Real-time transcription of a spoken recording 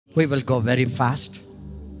We will go very fast.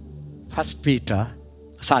 2 Peter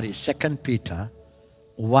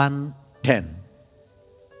 1:10.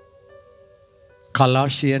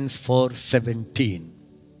 Colossians 4:17.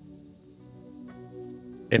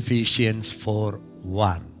 Ephesians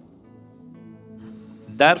 4:1.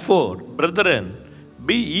 Therefore, brethren,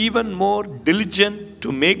 be even more diligent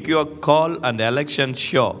to make your call and election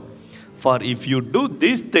sure. For if you do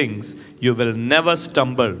these things, you will never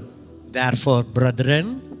stumble. Therefore,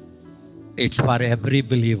 brethren, it's for every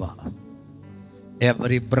believer.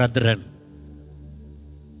 Every brethren.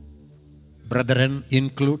 Brethren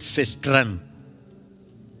includes sistren.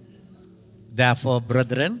 Therefore,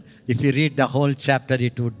 brethren, if you read the whole chapter,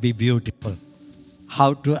 it would be beautiful.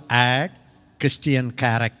 How to add Christian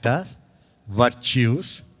characters,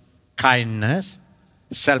 virtues, kindness,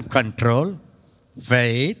 self-control,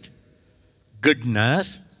 faith,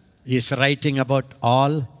 goodness. He is writing about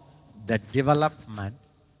all the development.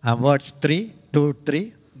 Verse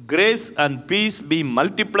 2-3. Grace and peace be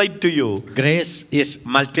multiplied to you. Grace is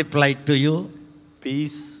multiplied to you.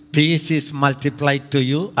 Peace is multiplied to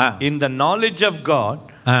you. In the knowledge of God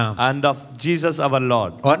and of Jesus our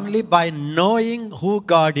Lord. Only by knowing who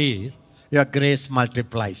God is, your grace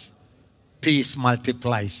multiplies. Peace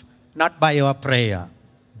multiplies. Not by your prayer,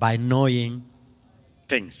 by knowing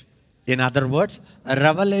things. In other words,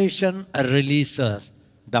 revelation releases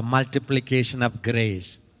the multiplication of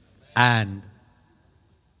grace and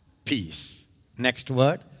peace. Next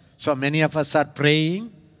word. So many of us are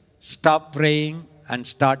praying. Stop praying and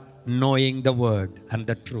start knowing the word and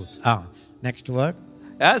the truth. Next word.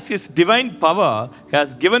 As His divine power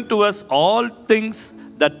has given to us all things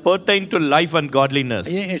that pertain to life and godliness.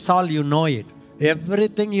 It's all you know it.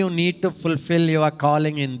 Everything you need to fulfill your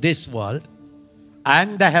calling in this world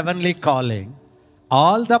and the heavenly calling,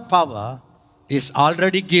 all the power is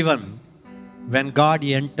already given when God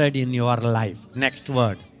entered in your life. Next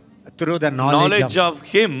word. Through the knowledge of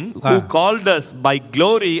Him who called us by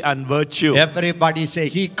glory and virtue. Everybody say,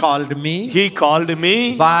 He called me. He called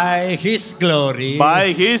me by His glory.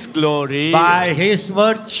 By His glory. By His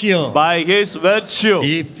virtue. By His virtue.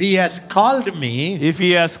 If He has called me. If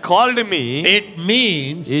He has called me. It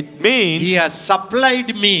means. He has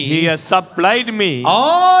supplied me. He has supplied me.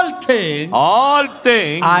 All things. All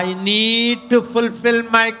things. I need to fulfill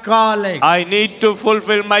my calling. I need to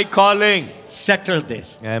fulfill my calling. Settle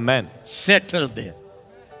this. Amen. Settle this.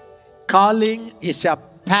 Calling is a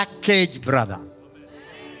package, brother.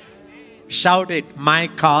 Shout it. My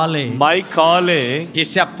calling. My calling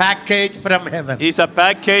is a package from heaven. Is a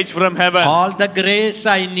package from heaven. All the grace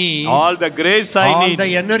I need. All the grace I need. All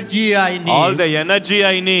the energy I need. All the energy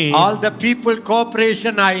I need. All the people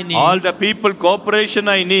cooperation I need. All the people cooperation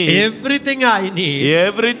I need. Everything I need.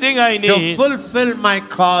 Everything I need. To fulfill my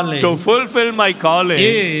calling. To fulfill my calling.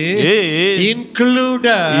 Is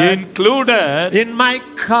included. Included. In my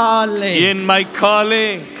calling. In my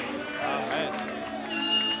calling.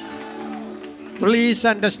 Please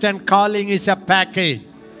understand, calling is a package.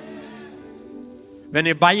 When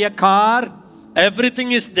you buy a car,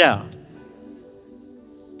 everything is there.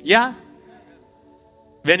 Yeah?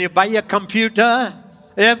 When you buy a computer,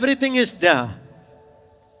 everything is there.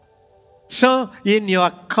 So, in your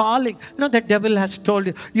calling, the devil has told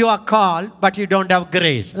you, you are called, but you don't have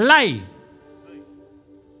grace. Lie.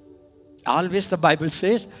 Always the Bible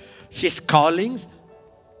says, His callings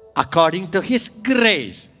according to His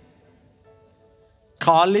grace.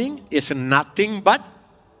 Calling is nothing but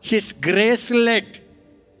His bracelet.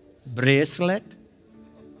 Bracelet?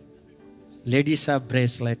 Ladies have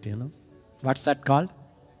bracelet, What's that called?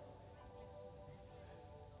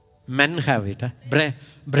 Men have it.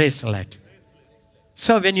 Bracelet.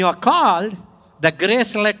 So when you are called, the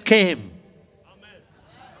bracelet came.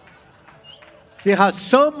 You have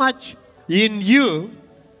so much in you.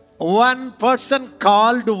 One person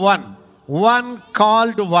called one. One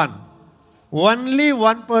called one. Only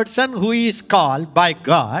one person who is called by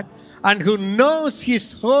God and who knows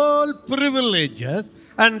his whole privileges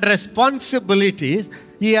and responsibilities.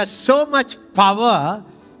 He has so much power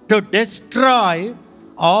to destroy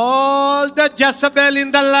all the Jezebel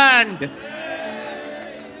in the land.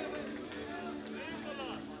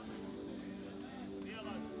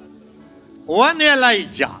 One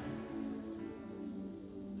Elijah,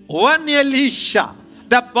 one Elisha,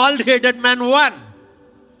 the bald-headed man, one.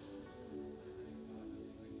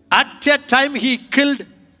 At a time he killed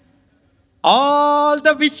all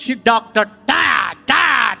the witch doctor.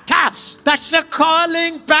 That's the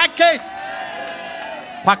calling package.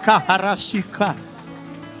 Pakaharashika.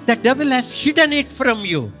 The devil has hidden it from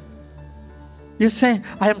you. You say,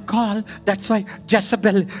 I am called. That's why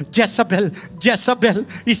Jezebel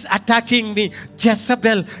is attacking me.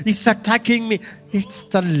 Jezebel is attacking me. It's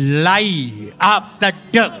the lie of the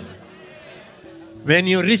devil. When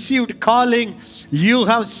you received calling, you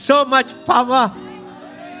have so much power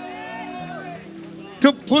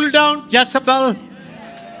to pull down Jezebel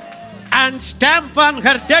and stamp on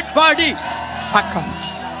her dead body.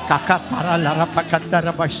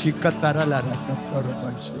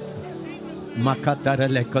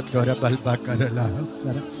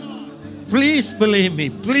 Please believe me.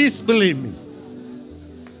 Please believe me.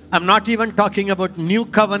 I'm not even talking about new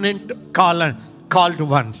covenant called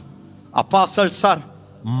ones. Apostles are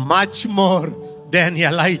much more than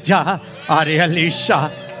Elijah or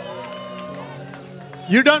Elisha.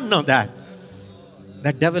 You don't know that.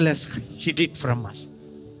 The devil has hid it from us.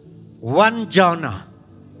 One Jonah.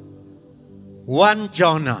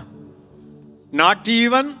 Not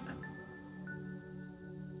even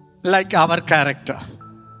like our character.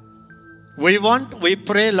 We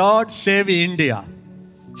pray, Lord, save India.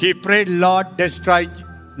 He prayed, Lord, destroy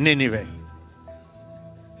Nineveh.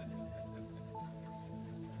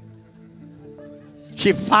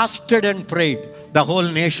 He fasted and prayed, the whole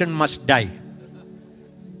nation must die.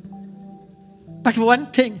 But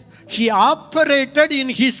one thing, he operated in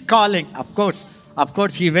his calling. Of course,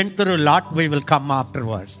 he went through a lot. We will come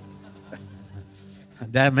afterwards.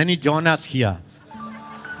 There are many Jonahs here.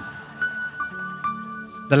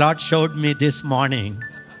 The Lord showed me this morning.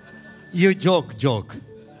 You joke.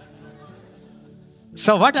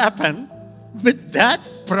 So what happened with that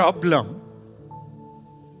problem?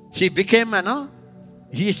 He became,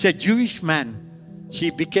 he is a Jewish man. He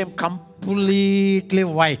became completely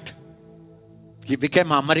white. He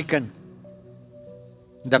became American.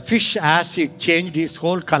 The fish acid changed his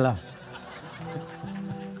whole color.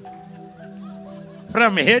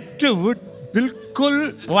 From head to foot,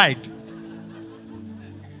 bilkul white.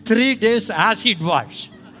 3 days acid wash.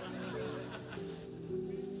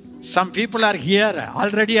 Some people are here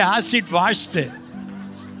already acid washed.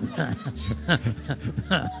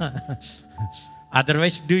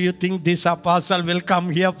 Otherwise, do you think this apostle will come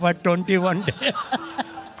here for 21 days?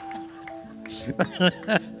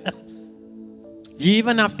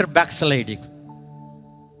 Even after backsliding.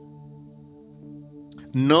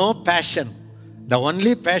 No passion. The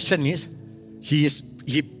only passion is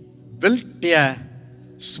he built a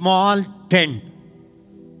small tent.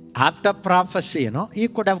 After prophecy, he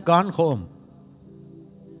could have gone home.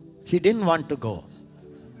 He didn't want to go.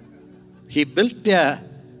 He built a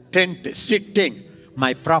tent sitting.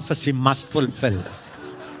 My prophecy must fulfill.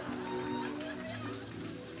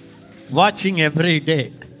 Watching every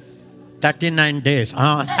day. 39 days.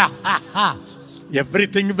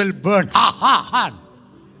 Everything will burn.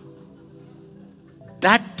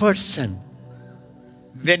 That person,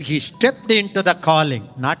 when he stepped into the calling,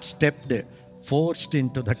 not stepped, forced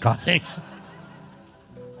into the calling.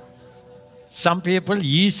 Some people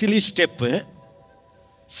easily step.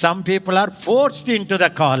 Some people are forced into the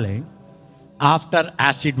calling after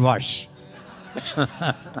acid wash.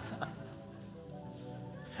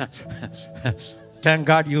 Thank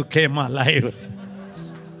God you came alive.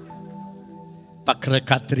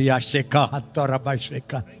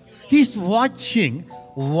 He's watching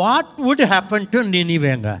what would happen to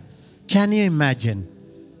Nineveh. Can you imagine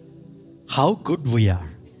how good we are?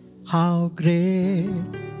 How great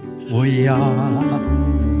we are.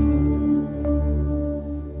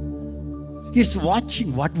 He's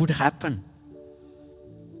watching what would happen.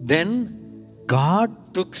 Then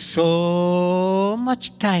God took so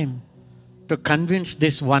much time to convince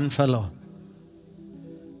this one fellow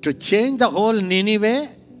to change the whole Nineveh.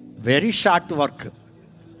 Very short work.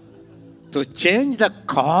 To change the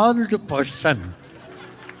called person.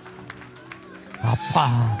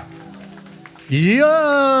 Appa.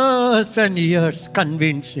 Years and years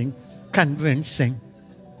convincing.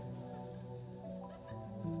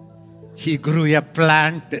 He grew a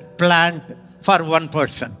plant for one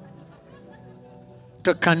person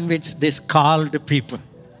to convince this called people.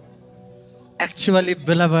 Actually,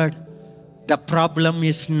 beloved, the problem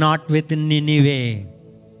is not with Nineveh.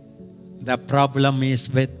 The problem is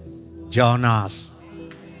with Jonas.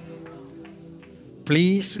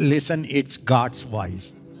 Please listen, it's God's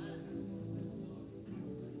voice.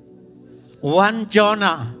 One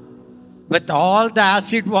Jonah with all the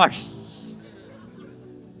acid wash.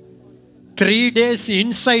 3 days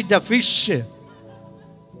inside the fish.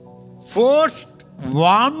 Forced,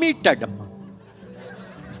 vomited.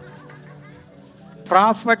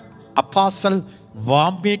 Prophet, apostle,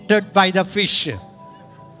 vomited by the fish.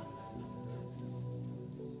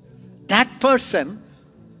 That person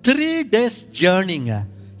 3 days journey.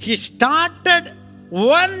 He started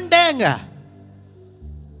one day.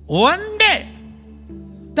 One day.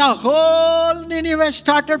 The whole Nineveh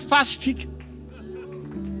started fasting.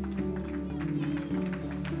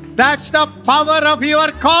 That's the power of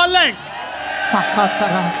your calling.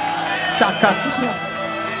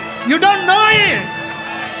 You don't know it.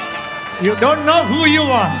 You don't know who you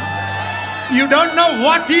are. You don't know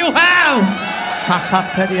what you have.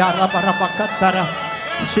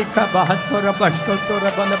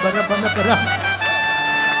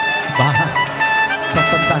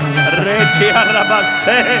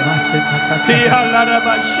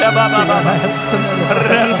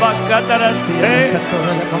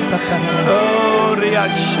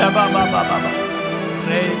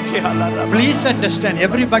 Please understand,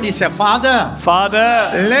 everybody say, Father,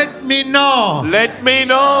 let me know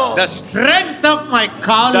the strength of my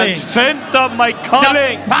calling,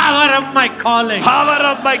 the power of my calling.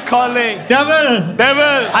 Devil,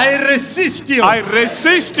 I resist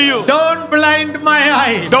you. Don't blind my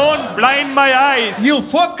eyes. You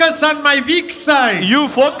focus on my weak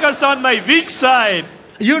side.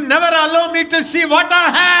 You never allow me to see what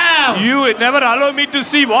I have.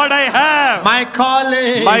 My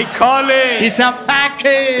calling is a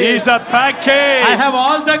package. I have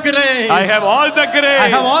all the grace. I have all the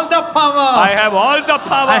power. I have all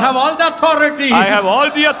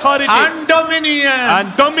the authority. And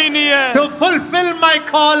dominion. To fulfill my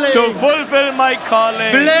calling.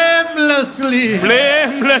 Blamelessly.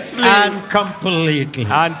 And completely.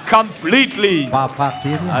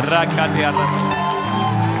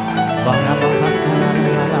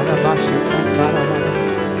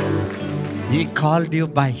 He called you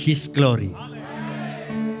by His glory,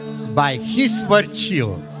 by His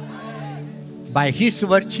virtue. By His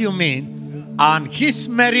virtue mean on His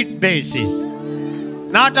merit basis,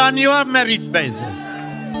 not on your merit basis.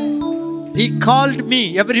 He called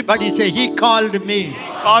me. Everybody say, He called me.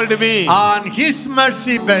 On His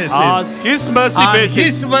mercy basis. On His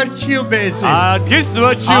virtue basis. On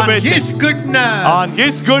His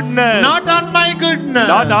goodness. Not on my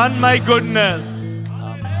goodness.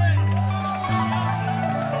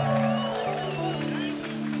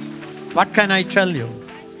 What can I tell you?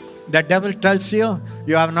 The devil tells you,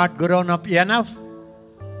 you have not grown up enough.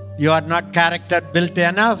 You are not character built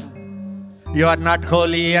enough. You are not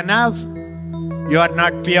holy enough. You are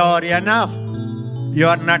not pure enough. You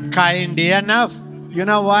are not kind enough. You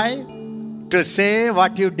know why? To say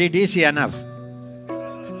what you did is enough.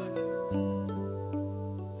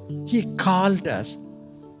 He called us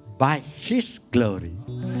by His glory.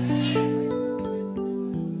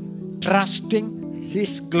 Trusting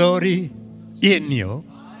His glory in you.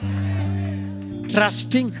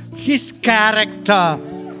 Trusting His character.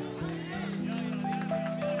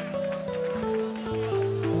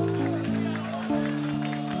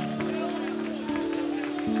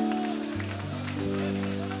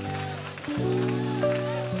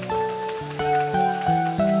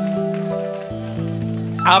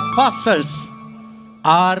 Apostles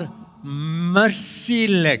are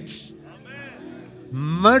merciless.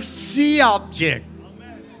 Mercy object.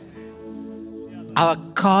 Our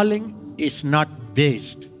calling is not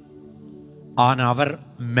based on our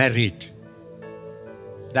merit.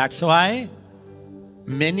 That's why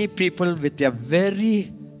many people with a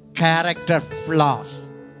very character flaws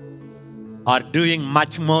are doing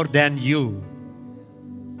much more than you.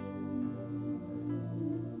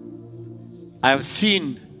 I have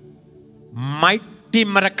seen mighty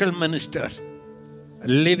miracle ministers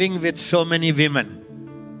living with so many women.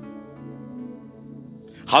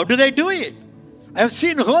 How do they do it? I have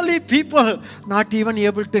seen holy people not even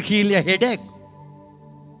able to heal a headache.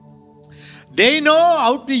 They know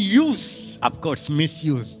how to use, of course,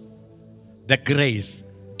 misuse the grace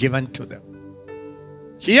given to them.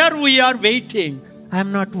 Here we are waiting. I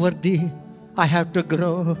am not worthy. I have to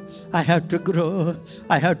grow. I have to grow.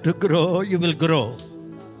 I have to grow. You will grow.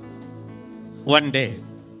 One day.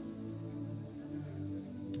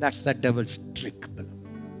 That's the devil's trick.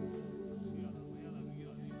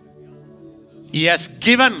 He has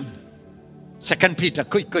given. 2 Peter.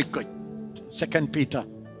 Quick. 2 Peter.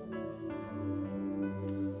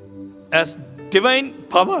 As divine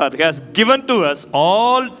power has given to us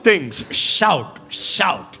all things. Shout.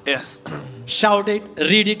 Yes. Shout it.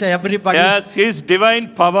 Read it, everybody. As His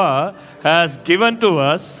divine power has given to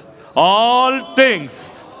us all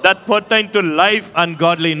things that pertain to life and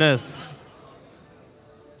godliness,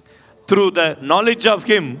 through the knowledge of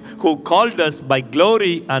Him who called us by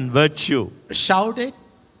glory and virtue. Shout it.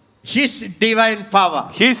 His divine power.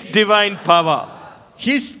 His divine power.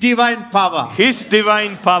 His divine power His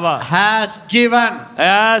divine power has given,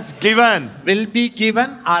 will be given,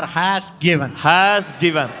 or has given. has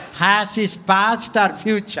given, Has is past or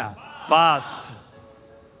future. past,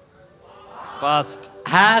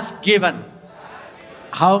 Has given.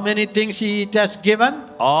 How many things it has given?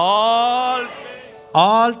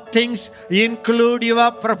 all things include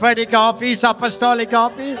your prophetic office, apostolic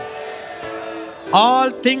office. All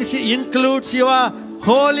things includes your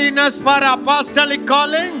holiness for apostolic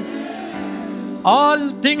calling. All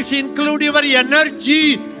things include your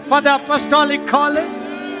energy for the apostolic calling.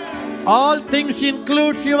 All things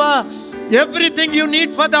includes your everything you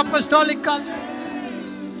need for the apostolic calling.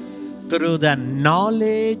 Through the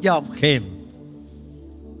knowledge of Him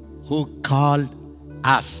who called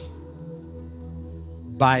us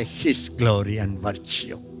by His glory and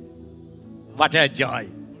virtue. What a joy.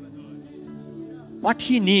 What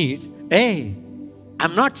He needs,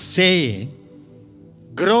 I'm not saying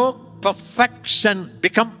grow perfection,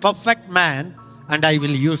 become perfect man, and I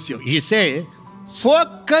will use you. He says,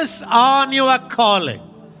 focus on your calling.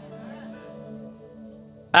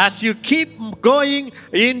 As you keep going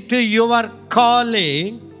into your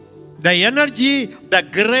calling, the energy, the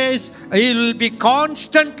grace, it will be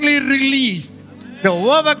constantly released to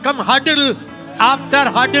overcome hurdle after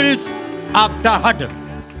hurdles after hurdle.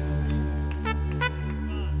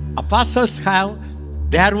 Apostles have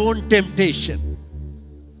their own temptation.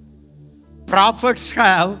 Prophets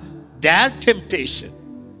have their temptation.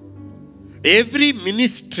 Every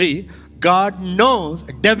ministry, God knows,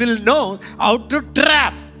 devil knows how to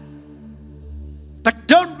trap. But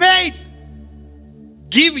don't wait.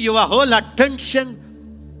 Give your whole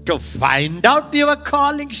attention to find out your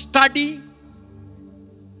calling. Study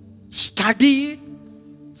it.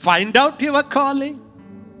 Find out your calling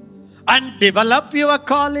and develop your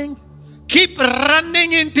calling. Keep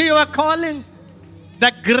running into your calling.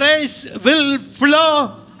 The grace will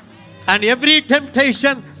flow, and every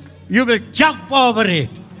temptation you will jump over it.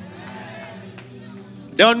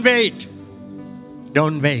 Don't wait.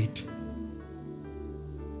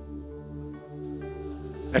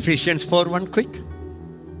 Ephesians 4:1 quick.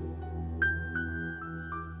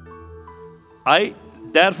 I,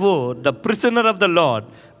 therefore, the prisoner of the Lord,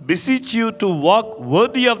 beseech you to walk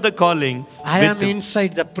worthy of the calling. I am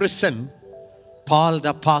inside the prison. Paul the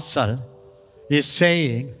apostle is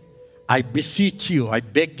saying, I beseech you, I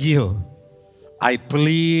beg you, I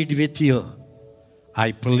plead with you.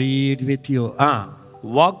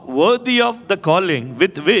 Walk worthy of the calling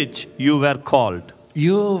with which you were called.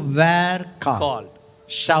 You were called.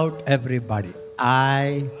 Shout everybody.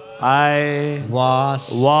 I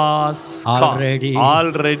was already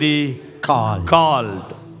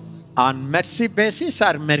called. On mercy basis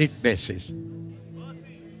or merit basis?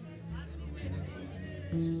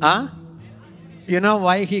 You know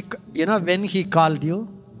why when He called you?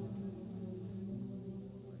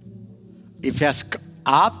 If he has,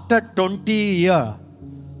 after 20 years,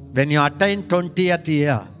 when you attain 20th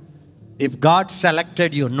year, if God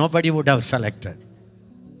selected you, nobody would have selected.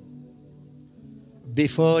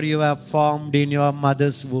 Before you were formed in your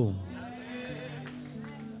mother's womb,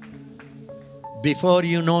 before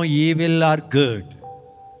you know evil or good,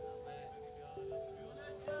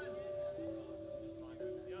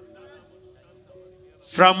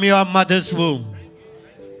 from your mother's womb,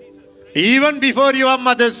 even before your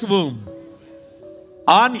mother's womb,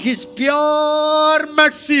 on His pure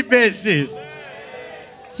mercy basis,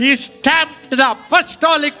 He stamped the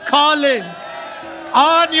apostolic calling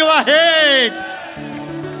on your head.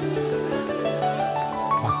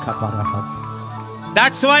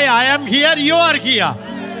 That's why I am here, you are here.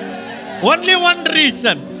 Only one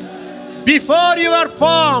reason. Before you were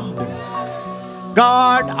formed,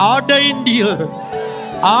 God ordained you.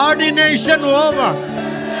 Ordination over.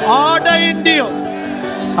 Ordained you.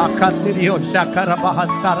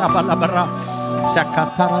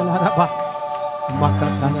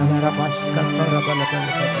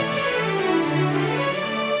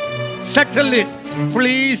 Settle it.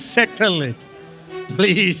 Please settle it.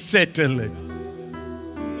 Please settle it.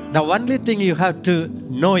 The only thing you have to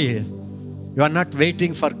know is you are not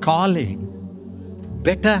waiting for calling.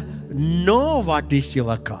 Better know what is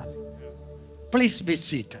your calling. Please be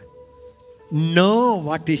seated. Know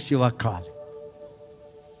what is your calling.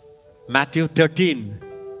 Matthew 13.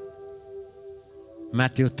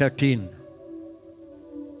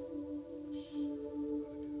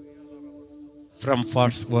 From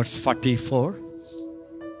verse 44.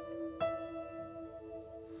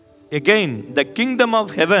 Again, the kingdom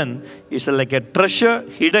of heaven is like a treasure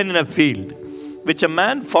hidden in a field, which a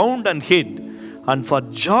man found and hid. and for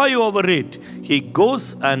joy over it, he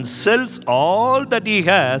goes and sells all that he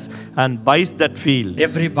has and buys that field.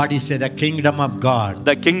 Everybody say the kingdom of God.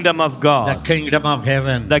 The kingdom of God. The kingdom of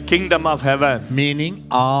heaven. The kingdom of heaven. Meaning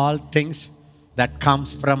all things that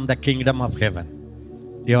comes from the kingdom of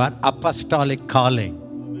heaven. Your apostolic calling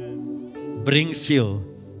brings you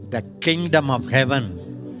the kingdom of heaven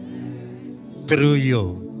through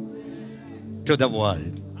you to the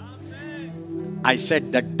world. I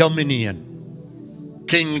said the dominion,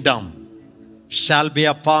 kingdom shall be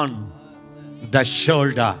upon the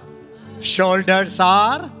shoulder. Shoulders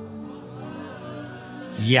are?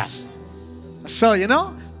 Yes. So,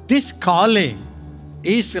 this calling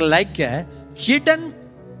is like a hidden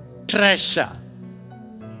treasure.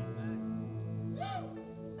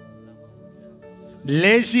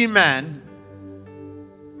 Lazy man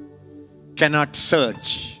cannot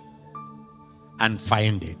search and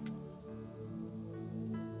find it.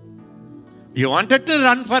 You wanted to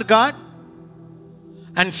run for God,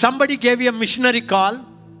 and somebody gave you a missionary call.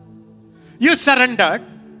 You surrendered.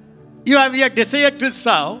 You have a desire to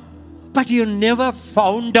serve, but you never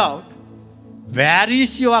found out where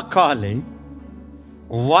is your calling,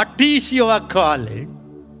 what is your calling,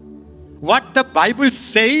 what the Bible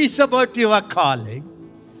says about your calling.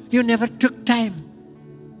 You never took time.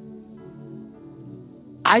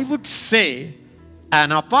 I would say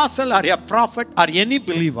an apostle or a prophet or any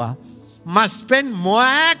believer must spend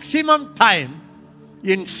maximum time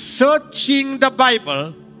in searching the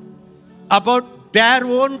Bible about their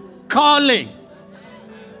own calling.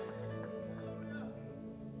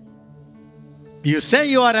 You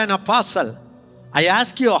say you are an apostle. I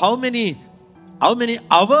ask you how many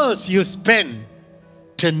hours you spend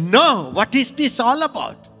to know what is this all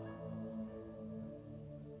about.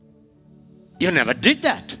 You never did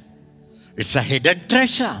that. It's a hidden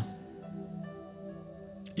treasure.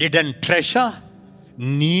 Hidden treasure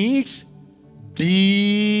needs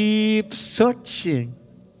deep searching.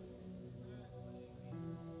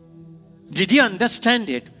 Did you understand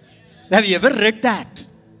it? Have you ever read that?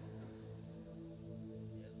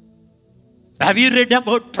 Have you read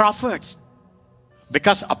about prophets?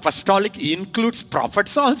 Because apostolic includes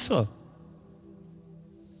prophets also.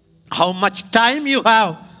 How much time you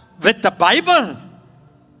have with the Bible?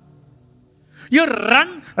 You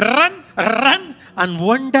run and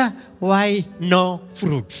wonder why no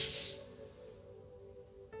fruits.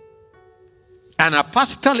 An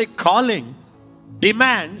apostolic calling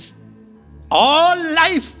demands all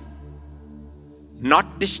life,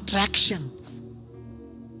 not distraction.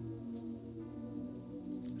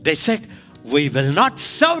 They said, we will not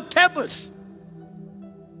serve tables.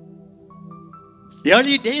 The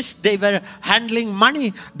early days, they were handling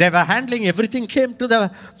money. They were handling everything came to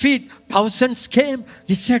the feet. Thousands came.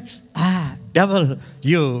 He said, devil,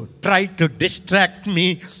 you tried to distract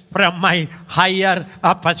me from my higher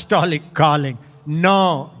apostolic calling.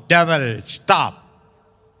 No, devil, stop.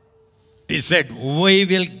 He said, we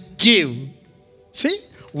will give. See,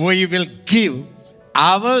 we will give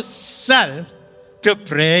ourselves to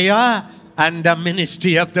prayer and the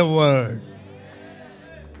ministry of the word.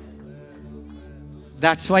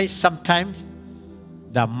 That's why sometimes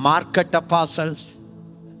the market apostles,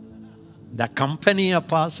 the company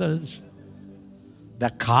apostles, the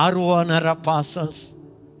car owner apostles,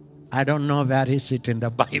 I don't know where is it in the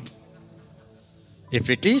Bible. If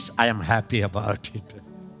it is, I am happy about it.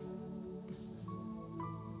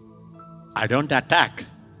 I don't attack.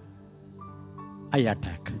 I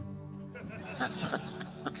attack.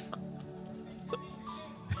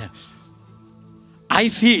 Yes. I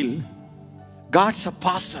feel God's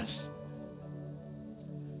apostles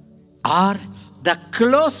are the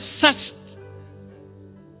closest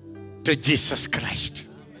to Jesus Christ.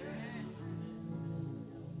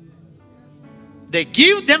 They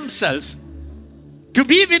give themselves to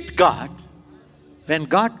be with God. When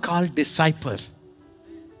God called disciples,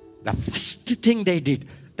 the first thing they did,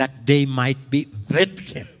 that they might be with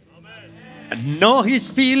Him. And know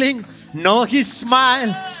His feeling, know His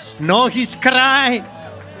smile, know His cry.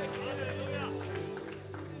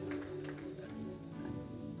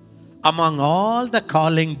 Among all the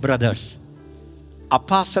calling brothers,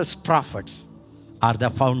 apostles, prophets are the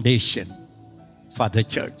foundation for the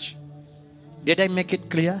church. Did I make it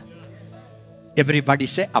clear? Everybody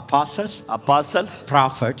say apostles,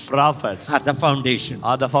 prophets are the foundation.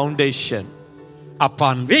 Are the foundation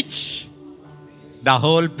Upon which the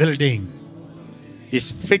whole building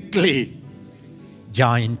is fitly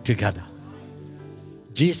joined together.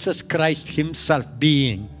 Jesus Christ Himself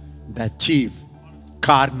being the chief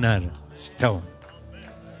cornerstone.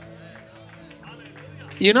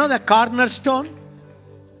 You know the cornerstone?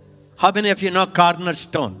 How many of you know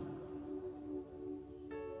cornerstone?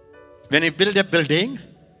 When you build a building,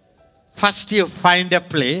 first you find a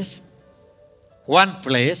place, one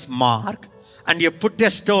place, mark, and you put a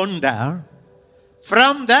stone there.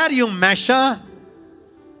 From there you measure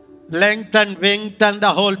length and width and the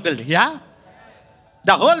whole building. Yeah?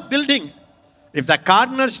 The whole building. If the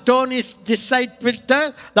cornerstone is this side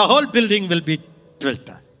tilted, the whole building will be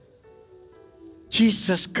tilted.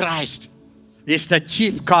 Jesus Christ is the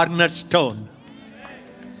chief cornerstone.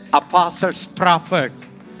 Apostles, prophets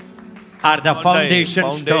are the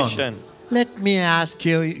foundation stone. Let me ask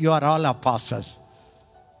you, you are all apostles.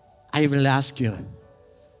 I will ask you.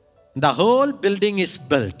 The whole building is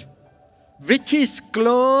built. Which is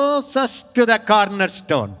closest to the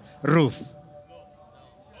cornerstone? Roof,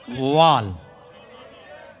 wall,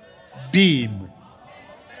 beam.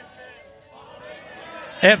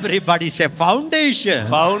 Everybody say foundation.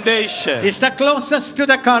 Foundation Is the closest to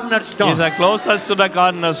the cornerstone. is the closest to the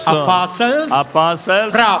cornerstone. Apostles,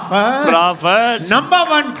 Apostles, prophets. prophets.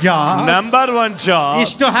 Number one job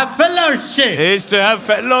is to have fellowship. is to have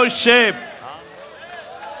fellowship.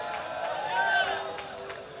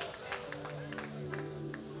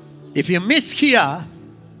 If you miss here,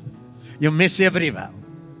 you miss everywhere.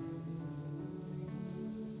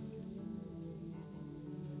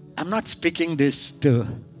 I'm not speaking this to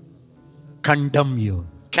condemn you.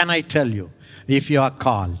 Can I tell you, if you are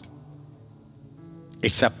called,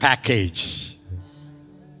 it's a package.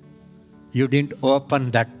 You didn't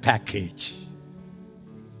open that package.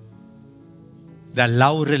 The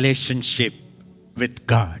love relationship with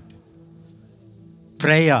God.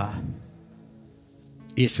 Prayer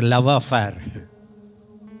is love affair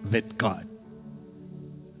with God.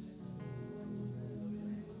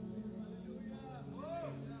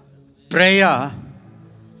 Prayer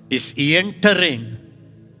is entering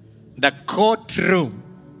the courtroom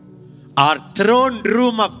or throne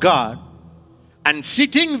room of God and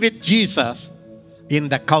sitting with Jesus in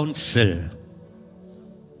the council.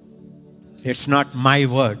 It's not my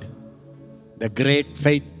word. The great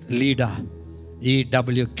faith leader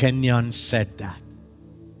E.W. Kenyon said that.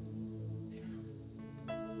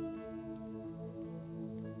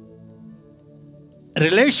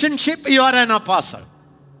 Relationship, you are an apostle.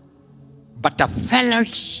 But a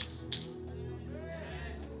fellowship.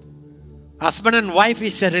 Husband and wife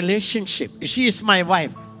is a relationship. She is my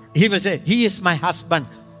wife. He will say, he is my husband.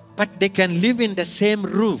 But they can live in the same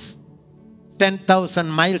roof, 10,000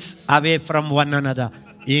 miles away from one another,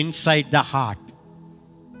 inside the heart.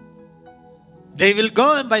 They will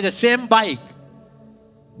go by the same bike.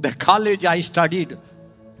 The college I studied,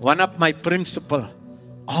 one of my principal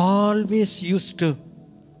always used to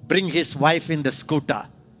bring his wife in the scooter.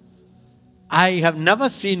 I have never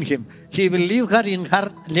seen him. He will leave her in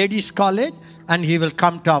her ladies' college and he will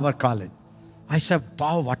come to our college. I said,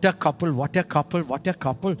 wow, what a couple, what a couple, what a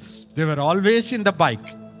couple. They were always in the bike.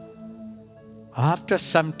 After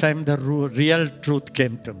some time, the real truth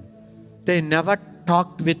came to me. They never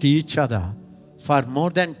talked with each other for more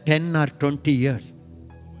than 10 or 20 years.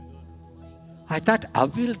 I thought, how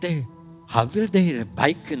will they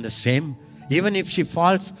bike in the same? Even if she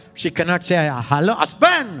falls, she cannot say, hello,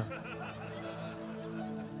 husband.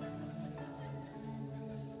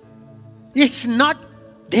 It's not,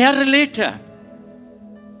 they are related.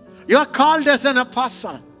 You are called as an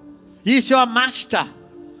apostle. He is your master.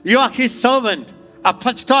 You are his servant,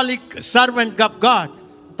 apostolic servant of God.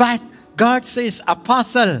 But God says,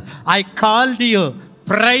 apostle, I called you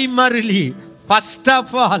primarily, first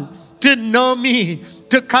of all, to know me,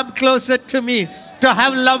 to come closer to me, to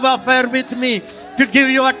have love affair with me, to give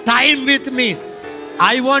you a time with me.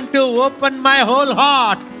 I want to open my whole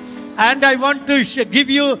heart. And I want to give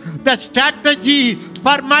you the strategy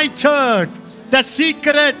for my church, the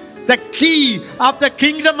secret, the key of the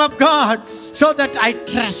kingdom of God, so that I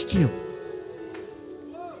trust you.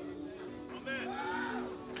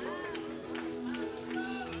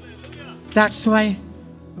 That's why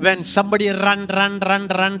when somebody run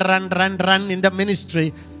in the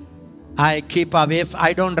ministry, I keep away.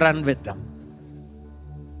 I don't run with them.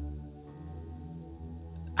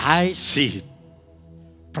 I see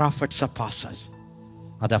prophets, apostles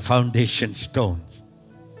are the foundation stones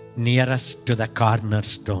nearest to the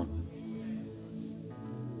cornerstone.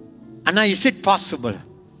 And now, is it possible?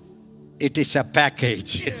 It is a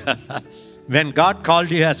package. When God called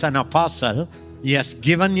you as an apostle, He has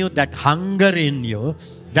given you that hunger in you,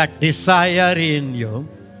 that desire in you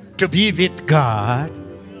to be with God.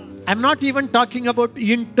 I'm not even talking about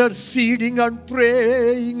interceding and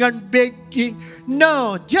praying and begging.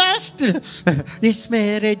 No, just is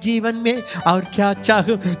mere jeevan mein aur kya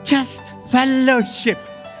chahu, just fellowship.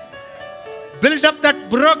 Build up that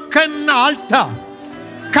broken altar.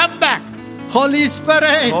 Come back. Holy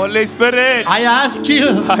Spirit, Holy Spirit, I ask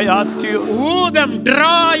you, woo them,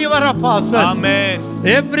 draw your apostles. Amen.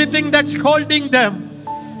 Everything that's holding them.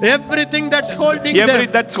 Everything that's holding them.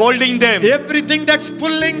 Everything that's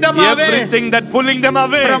pulling them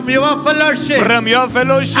away. From your fellowship.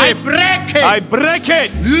 I break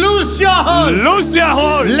it. Loose your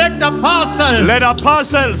hold. Let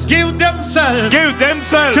apostles give themselves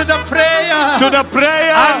to the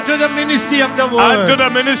prayer and to the ministry of the word.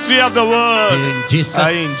 In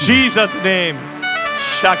Jesus' name.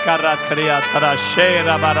 Shakara Triya Tara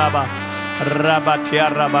Shera Baraba. Rabatia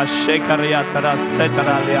Raba Shekaria Tara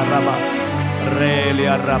Setaralia Raba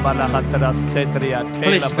Relia Rabana Hatara Setria.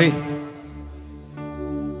 Please be.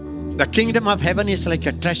 The kingdom of heaven is like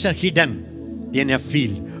a treasure hidden in a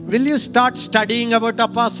field. Will you start studying about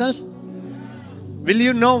apostles? Will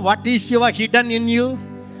you know what is your hidden in you?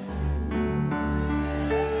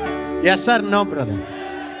 Yes or no, brother?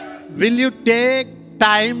 Will you take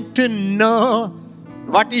time to know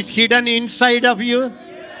what is hidden inside of you?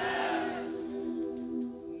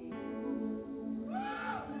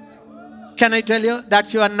 Can I tell you?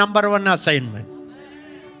 That's your number one assignment.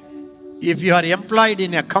 If you are employed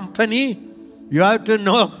in a company, you have to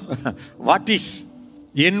know what is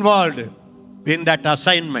involved in that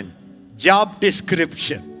assignment. Job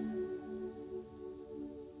description.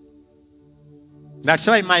 That's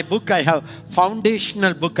why my book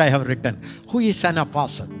foundational book I have written. Who is an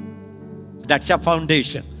apostle? That's a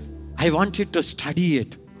foundation. I want you to study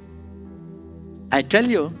it. I tell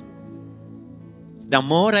you, the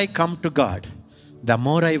more I come to God, the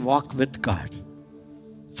more I walk with God.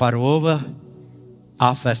 For over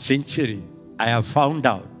half a century, I have found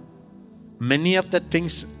out many of the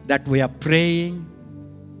things that we are praying,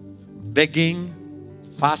 begging,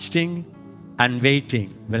 fasting, and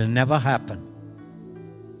waiting will never happen.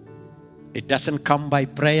 It doesn't come by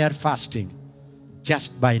prayer, fasting,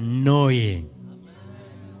 just by knowing.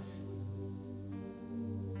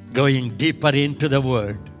 Going deeper into the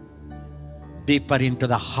Word, deeper into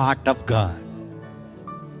the heart of God,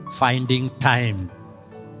 finding time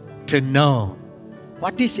to know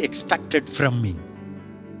what is expected from me,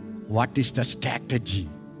 what is the strategy.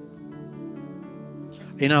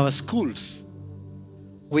 In our schools,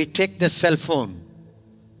 we take the cell phone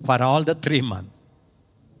for all the 3 months.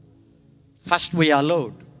 First we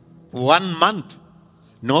allowed 1 month,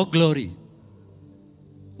 no glory.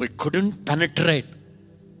 We couldn't penetrate.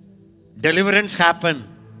 Deliverance happened.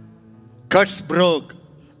 Cuts broke.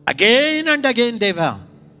 Again and again they were.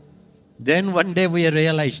 Then one day we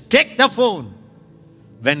realized, take the phone.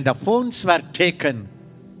 When the phones were taken,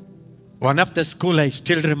 one of the school I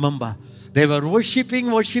still remember, they were worshipping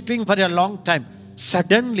for a long time.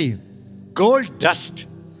 Suddenly, gold dust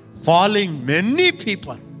falling, many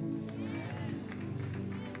people.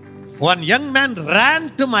 One young man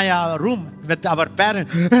ran to my room with our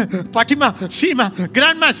parents. Fatima, Seema,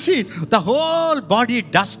 Grandma, see. The whole body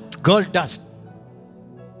dust, gold dust.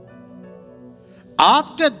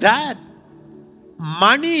 After that,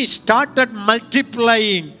 money started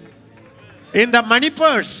multiplying in the money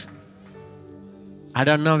purse. I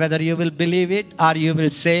don't know whether you will believe it or you will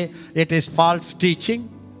say it is false teaching.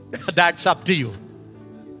 That's up to you.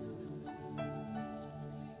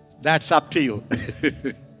 That's up to you.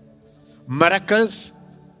 Miracles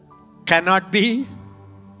cannot be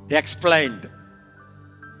explained.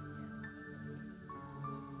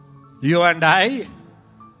 You and I,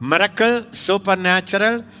 miracle,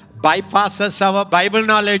 supernatural, bypasses our Bible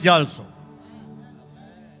knowledge also.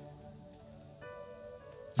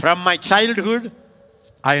 From my childhood,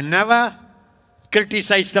 I never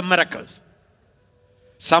criticized the miracles.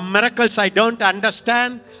 Some miracles I don't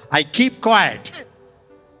understand, I keep quiet.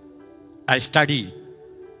 I study.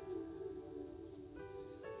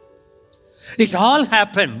 It all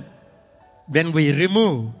happened when we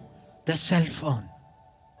remove the cell phone.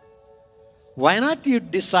 Why not you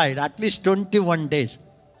decide at least 21 days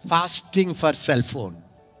fasting for cell phone?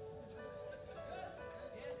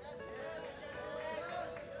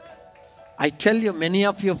 I tell you, many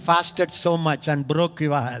of you fasted so much and broke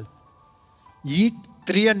your health. Eat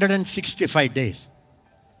 365 days.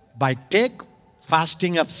 By take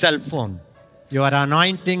fasting of cell phone, your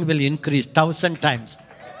anointing will increase 1,000 times.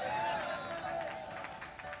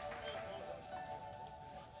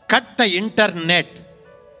 Cut the internet.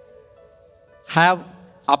 Have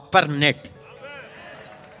upper net.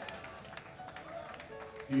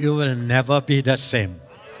 You will never be the same.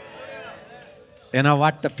 You know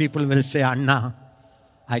what the people will say, Anna,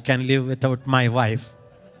 I can live without my wife.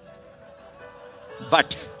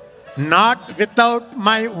 But Not without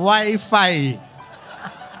my Wi-Fi.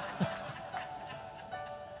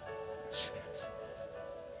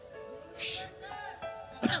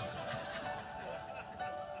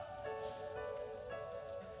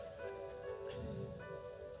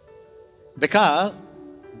 Because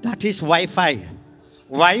that is Wi-Fi.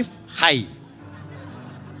 Wife high.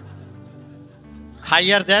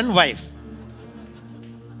 Higher than wife.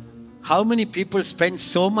 How many people spend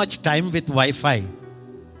so much time with Wi-Fi?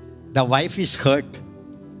 The wife is hurt.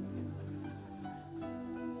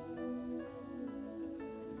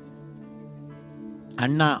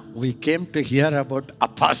 Anna, we came to hear about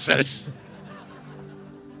apostles.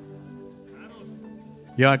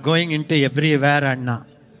 You are going into everywhere, Anna.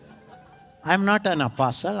 I am not an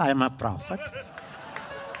apostle, I am a prophet.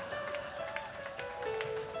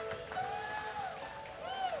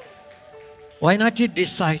 Why not you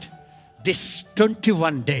decide this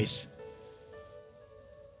 21 days?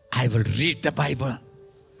 I will read the Bible.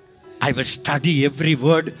 I will study every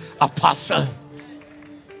word apostle.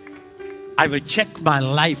 I will check my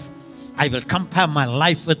life. I will compare my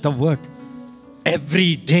life with the word.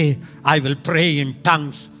 Every day I will pray in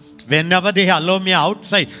tongues. Whenever they allow me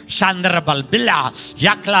outside, Chandrabal, Bila,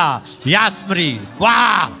 Yakla, Yasmri,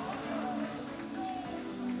 wow!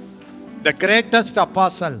 The greatest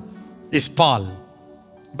apostle is Paul.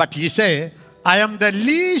 But he say, I am the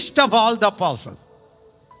least of all the apostles.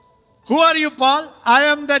 Who are you, Paul? I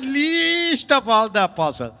am the least of all the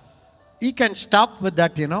apostles. He can stop with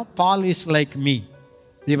that, Paul is like me.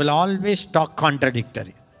 He will always talk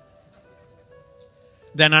contradictory.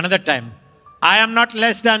 Then another time, I am not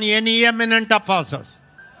less than any eminent apostles.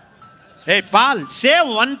 Hey, Paul, say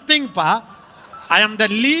one thing, Pa. I am the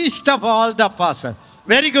least of all the apostles.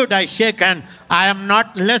 Very good, I shake hand. I am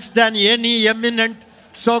not less than any eminent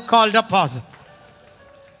so-called apostle.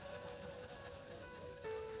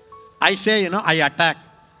 I say, I attack.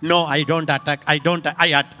 No, I don't attack. I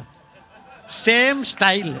attack. Same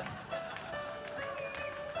style.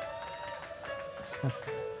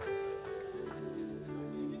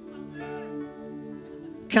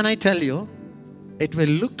 Can I tell you, it will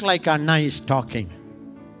look like Anna is talking.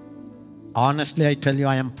 Honestly, I tell you,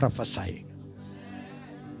 I am prophesying.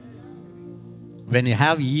 When you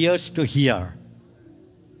have ears to hear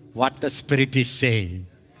what the Spirit is saying,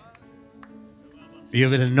 you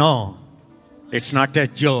will know it's not a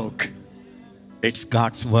joke. It's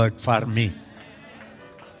God's word for me.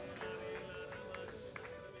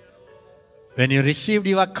 When you received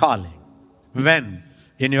your calling, when?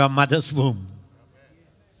 In your mother's womb,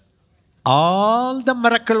 all the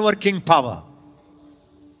miracle working power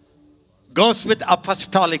goes with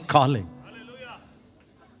apostolic calling.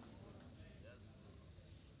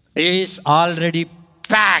 Is already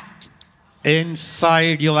packed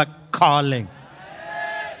inside your calling.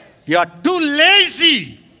 You are too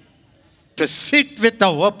lazy to sit with the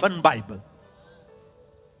open Bible.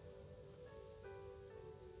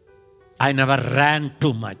 I never ran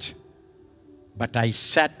too much, but I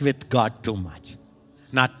sat with God too much.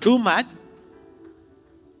 Not too much,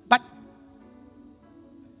 but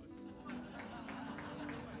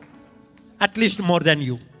at least more than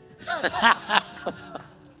you.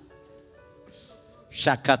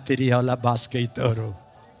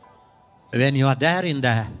 When you are there in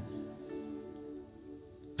the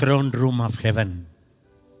throne room of heaven,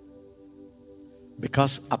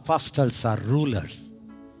 because apostles are rulers,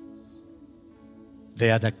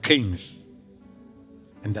 they are the kings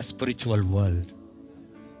in the spiritual world.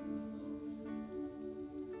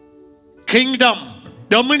 Kingdom,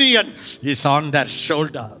 dominion is on their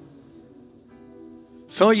shoulder.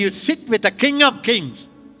 So you sit with the King of Kings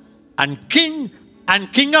and King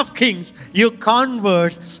of Kings, you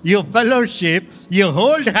converse, you fellowship, you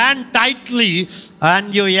hold hand tightly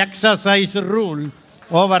and you exercise rule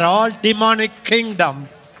over all demonic kingdom.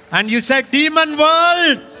 And you say, demon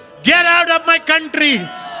world, get out of my country.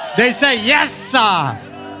 They say, yes, sir.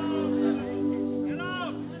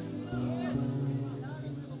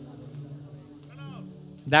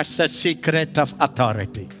 That's the secret of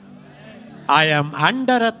authority. I am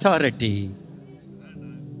under authority.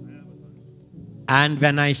 And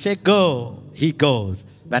when I say go, he goes.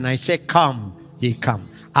 When I say come, he comes.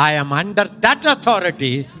 I am under that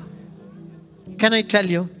authority. Can I tell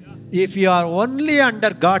you? If you are only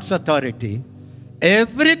under God's authority,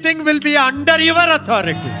 everything will be under your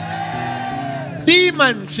authority.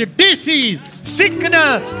 Demons, disease,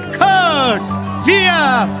 sickness, curse,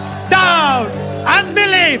 fear, doubt,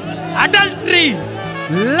 unbelief, adultery,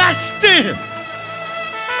 lust.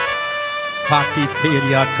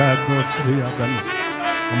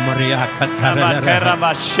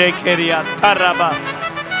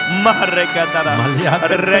 Marekatara.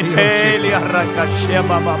 Retelia rakashia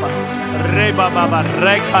baba. Reba baba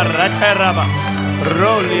reka reteraba.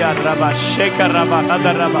 Rolia raba sheka raba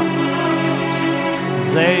hadaraba.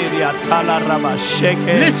 Zeria tala raba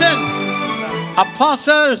sheke. Listen,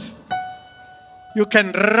 apostles, you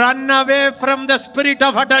can run away from the spirit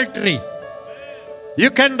of adultery.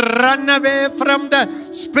 You can run away from the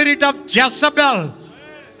spirit of Jezebel.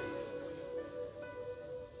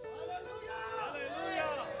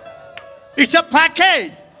 It's a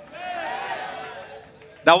package.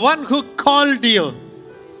 The one who called you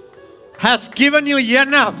has given you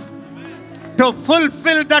enough to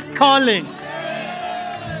fulfill that calling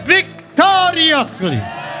victoriously.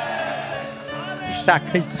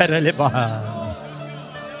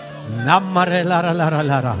 Namare lara lara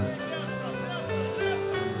lara.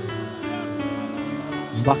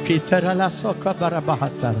 Bakitara la soka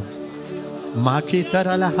barabahatar.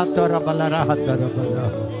 Makitara la hatara balara hatara bala.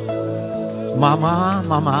 Mama,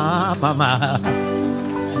 mama, mama.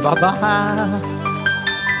 Baba.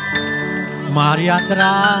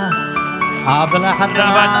 Mariatra. Abla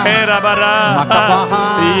hatara. Makabaha.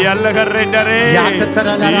 Yalagarendare.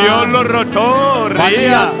 Yakatara lara. Yolo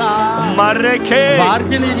rotoria. Mareke.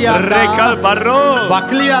 Rekal barro.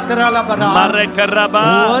 Bakliatra la bara. Mareteraba.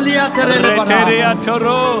 Oliatra la bara. Reteria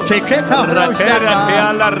toro. Kekeka roshaka.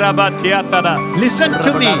 Listen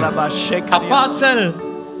to me, Apostle.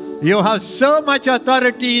 You have so much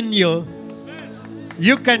authority in you.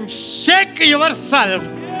 You can shake yourself.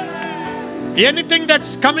 Anything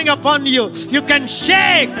that's coming upon you, you can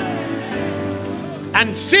shake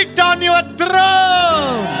and sit on your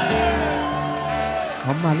throne.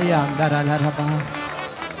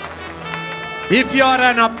 If you are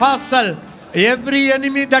an apostle, every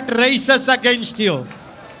enemy that rises against you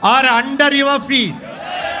are under your feet,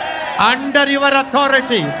 under your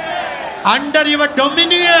authority, under your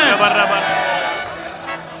dominion.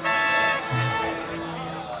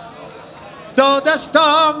 Though the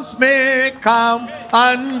storms may come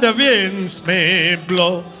and the winds may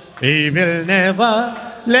blow, He will never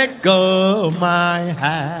let go my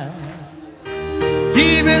hand.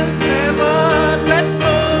 He will Never let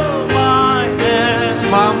go my hand.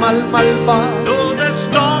 Mamal malba. Though the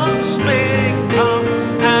storms may come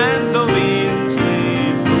and the winds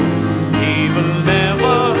may blow, He will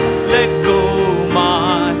never let go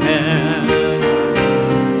my hand.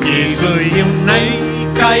 Yesu unnai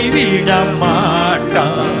கைவிட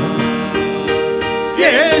மாட்டார்.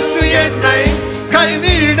 இயேசு என்னை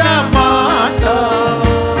கைவிட மாட்டார்.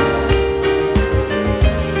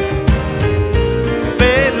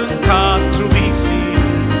 பெருங்காற்று வீசி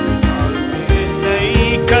என்னை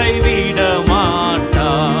கைவிட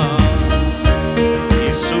மாட்டார்.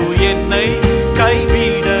 இயேசு என்னை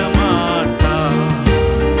கைவிட மாட்டார்.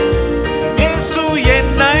 இயேசு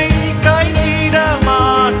என்னை கைவிட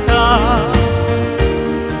மாட்டார்.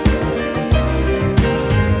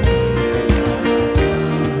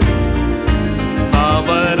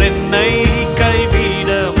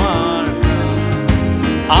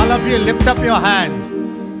 All of you lift up your hands.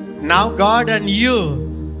 Now God and you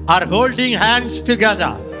are holding hands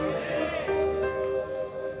together.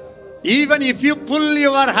 Even if you pull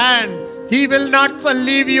your hand, He will not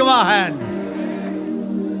leave your hand.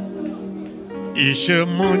 Ishu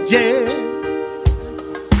mujhe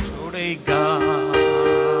छोड़ेगा.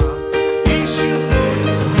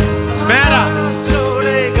 mera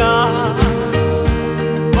छोड़ेगा.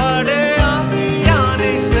 बड़े आंधी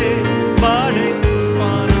आने से, बड़े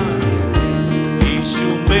तूफान आने से, यीशु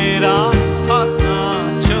मेरा हाथ ना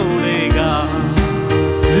छोड़ेगा.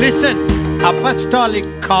 Listen, apostolic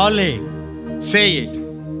calling, say it,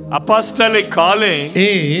 Apostolic calling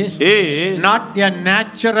is is not a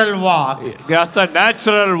natural walk. just a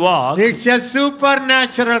natural walk. It's a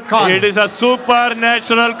supernatural calling. It is a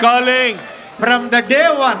supernatural calling. From the day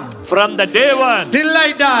one From the day one till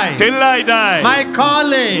I die, till I die, my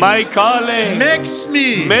calling makes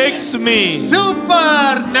me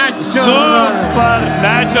supernatural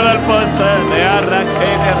person.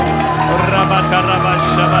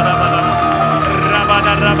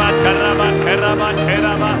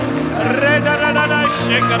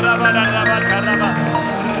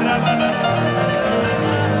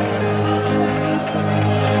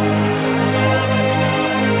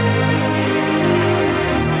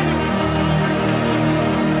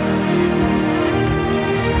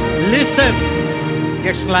 Listen,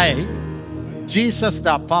 it's like Jesus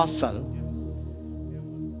the apostle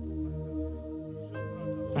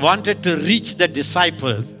wanted to reach the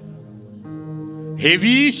disciples.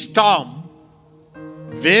 Heavy storm,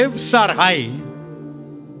 waves are high.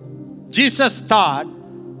 Jesus thought,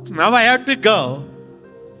 now I have to go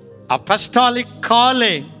apostolic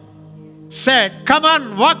calling said, come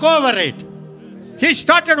on, walk over it. He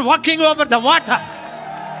started walking over the water.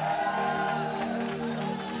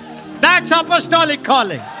 That's apostolic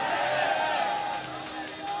calling.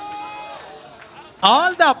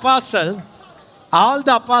 All the apostles,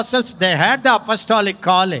 they had the apostolic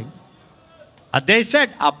calling. They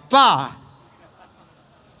said, Appa,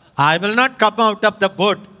 I will not come out of the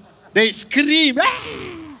boat. They scream. Ah!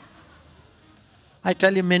 I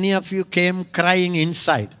tell you, many of you came crying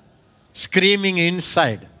inside, screaming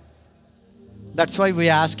inside. That's why we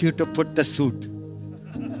ask you to put the suit,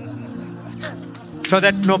 so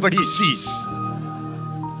that nobody sees.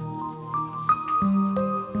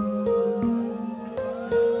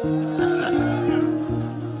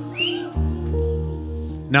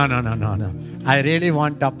 No. I really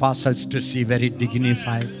want apostles to see very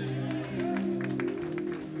dignified.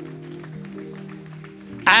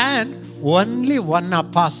 And only one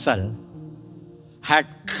apostle had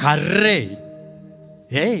courage.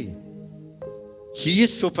 Hey, he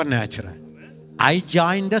is supernatural. I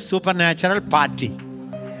joined the supernatural party.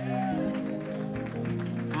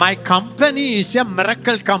 My company is a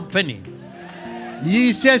miracle company. He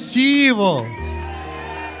is a CEO.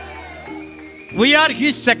 We are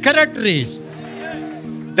his secretaries.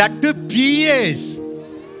 That two PAs.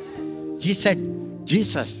 He said,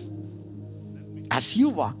 Jesus, as you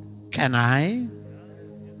walk, can I?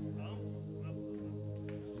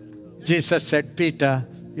 Jesus said, Peter,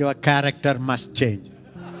 your character must change.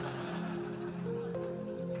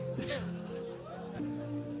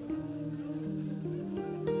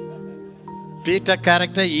 Peter's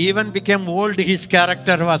character even became old. His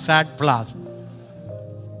character was at plus.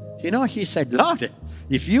 He said, Lord,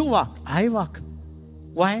 if you walk, I walk.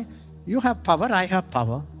 Why? You have power, I have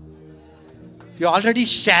power. You already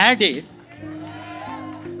shared it.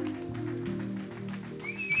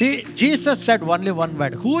 Jesus said only one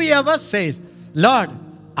word. Whoever says, Lord,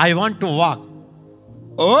 I want to walk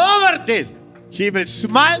over this, he will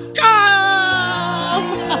smile. Come!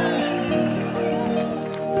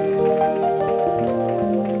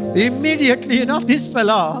 Immediately, this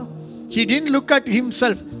fellow, he didn't look at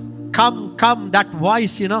himself. Come, that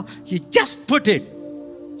voice, he just put it.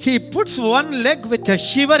 He puts one leg with a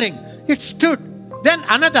shivering. It stood. Then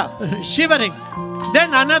another, shivering.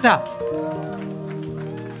 Then another.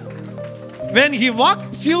 When he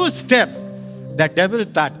walked few steps, the devil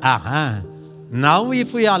thought, now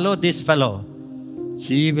if we allow this fellow,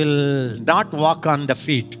 he will not walk on the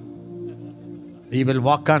feet. He will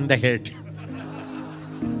walk on the head.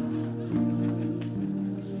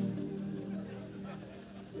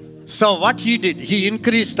 So what he did, he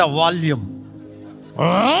increased the volume.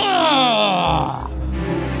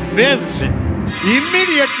 Waves.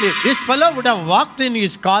 Immediately, this fellow would have walked in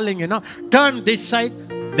his calling, turned this side,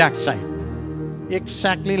 that side.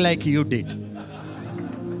 Exactly like you did.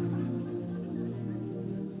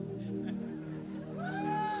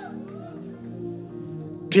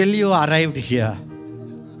 Till you arrived here.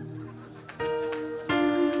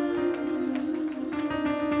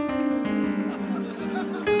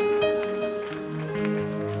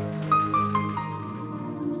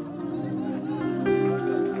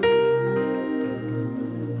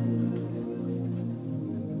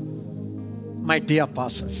 My dear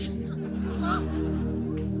apostles,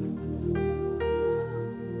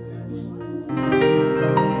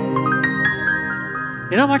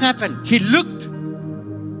 what happened? He looked.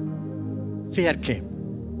 Fear came.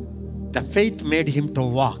 The faith made him to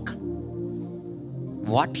walk.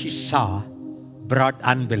 What he saw brought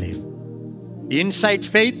unbelief. Inside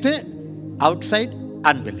faith, outside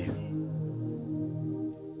unbelief.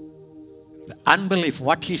 The unbelief,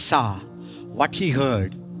 what he saw, what he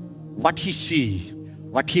heard, what he see,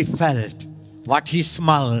 what he felt, what he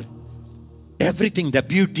smelled, everything, the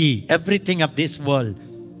beauty, everything of this world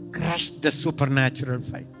crushed the supernatural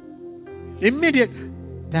faith. Immediately,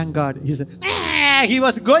 thank God, he said, he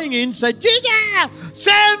was going inside, Jesus,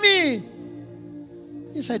 save me.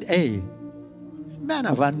 He said, hey, man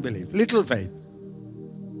of unbelief, little faith,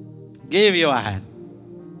 give you a hand.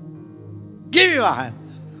 Give you a hand.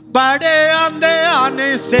 Bade ande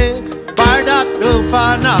aane se, bada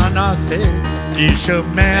tufan aana se, Yishu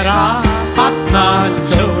mera hath na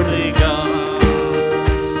chhodega.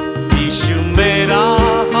 Yishu mera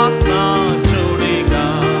hath na chhodega.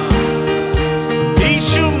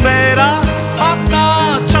 Yishu mera hath na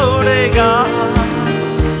chhodega.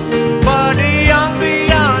 Bade ande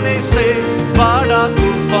aane se, bada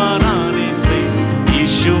tufan aane se,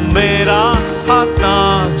 Yishu mera hath na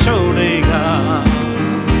chhodega.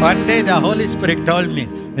 One day the Holy Spirit told me,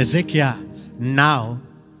 Ezekiah, now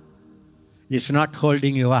is not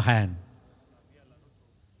holding your hand.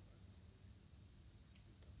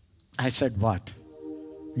 I said, what?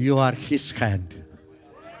 You are his hand.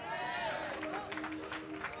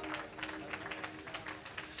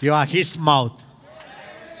 You are his mouth.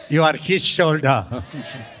 You are his shoulder.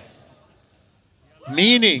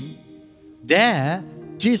 Meaning, there,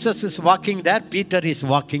 Jesus is walking there, Peter is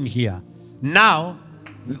walking here. Now,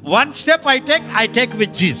 one step I take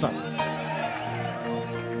with Jesus.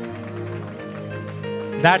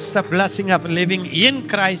 That's the blessing of living in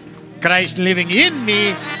Christ. Christ living in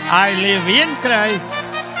me. I live in Christ.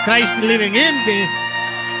 Christ living in me.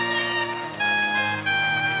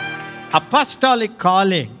 Apostolic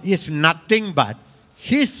calling is nothing but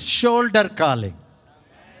his shoulder calling.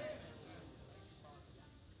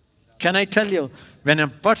 Can I tell you, when a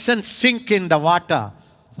person sinks in the water,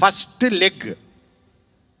 first leg,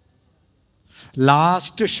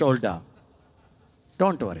 last shoulder,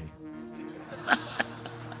 don't worry.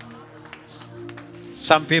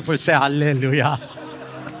 Some people say hallelujah.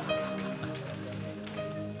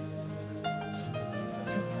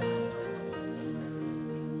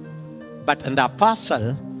 But the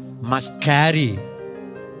apostle must carry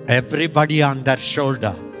everybody on their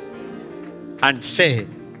shoulder and say,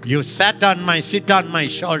 you sit on my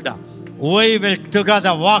shoulder. We will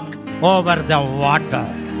together walk over the water.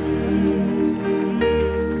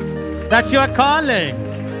 That's your calling.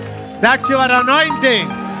 That's your anointing.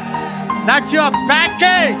 That's your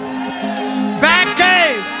package.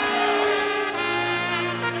 Package.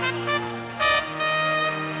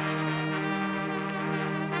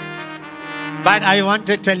 But I want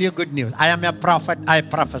to tell you good news. I am a prophet. I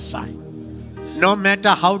prophesy. No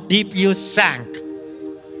matter how deep you sank,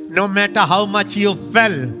 no matter how much you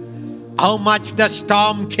fell, how much the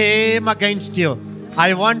storm came against you,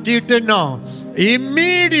 I want you to know,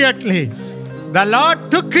 immediately the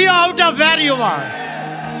Lord took you out of where you are,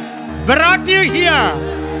 brought you here.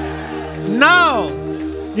 Now,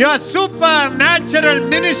 your supernatural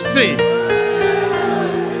ministry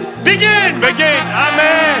begins. Begin.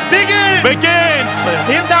 Amen. Begins. Begins.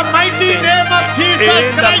 In the mighty name of Jesus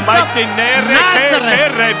In Christ the mighty of name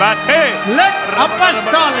Nazareth. Let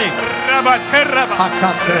apostolic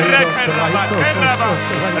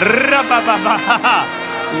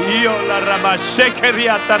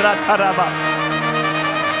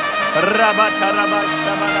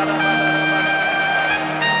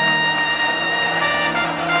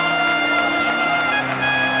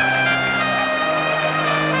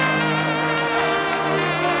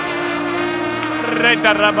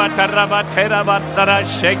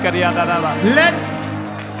let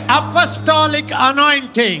apostolic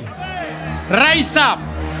anointing rise up.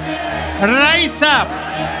 Rise up.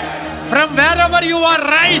 From wherever you are,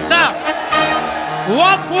 rise up.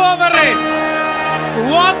 Walk over it.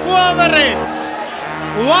 Walk over it.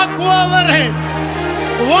 Walk over it.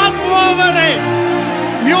 Walk over it.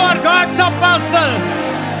 You are God's apostle.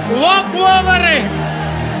 Walk over it.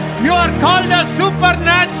 You are called a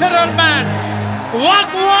supernatural man.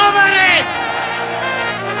 Walk over it.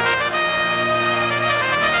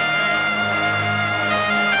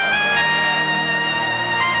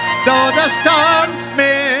 Though the storms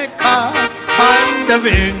may come and the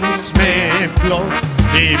winds may blow,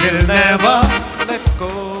 He will never let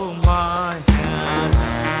go my hand.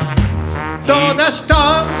 Though the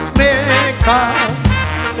storms may come,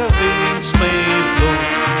 The winds may blow,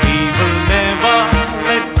 He will never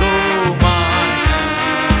let go my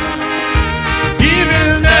hand. He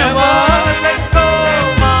will never let go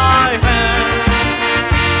my hand.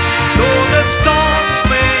 Though the storms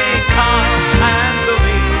may come and the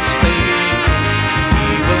winds may blow, He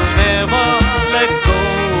will never let go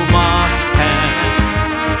my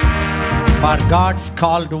hand. For God's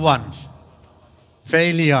called ones,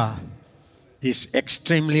 failure is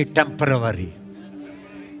extremely temporary.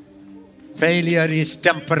 Failure is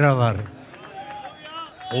temporary.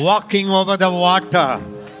 Walking over the water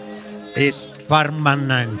is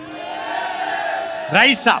permanent.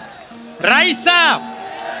 Rise up. Rise up.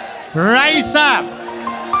 Rise up.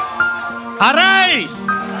 Arise.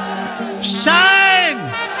 Shine.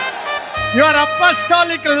 Your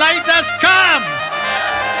apostolic light has come.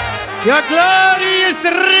 Your glory is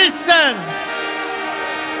risen.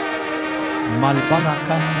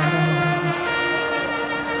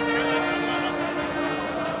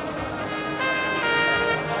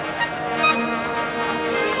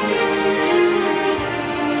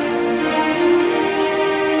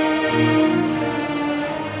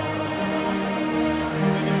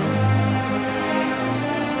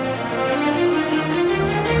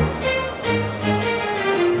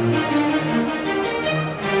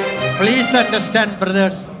 Please understand,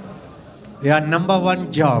 brothers, Your number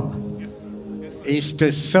one job is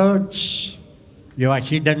to search your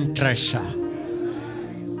hidden treasure.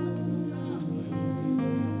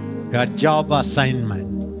 Your job assignment.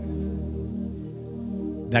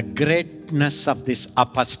 The greatness of this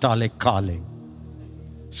apostolic calling.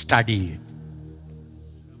 Study it.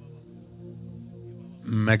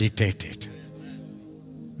 Meditate it.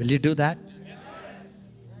 Will you do that?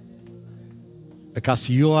 Because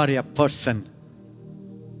you are a person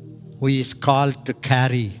who is called to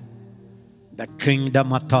carry the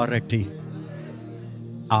kingdom authority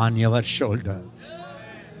on your shoulder.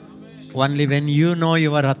 Only when you know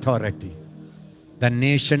your authority, the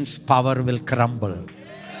nation's power will crumble.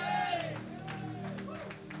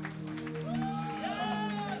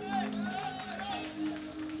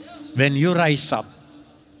 When you rise up,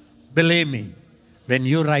 believe me, when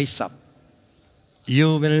you rise up,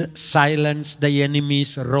 you will silence the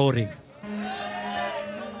enemy's roaring.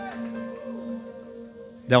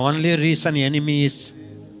 The only reason the enemy is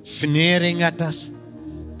sneering at us,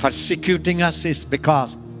 persecuting us, is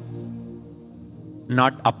because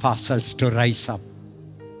not apostles to rise up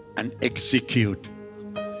and execute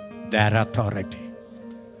their authority.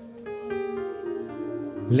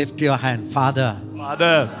 Lift your hand. Father,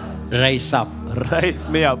 rise up. Raise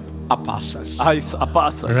me up. Apostles.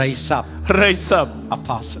 Apostles. Rise up. Raise up.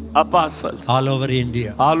 Apostles. Apostles. All over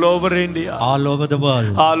India. All over India. All over the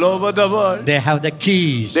world. All over the world. They have the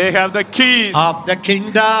keys. They have the keys of the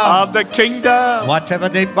kingdom. of the kingdom. Whatever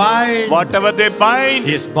they bind. Whatever they bind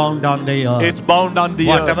Is bound on the earth. it's bound on the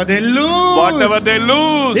Whatever earth. they lose. Whatever they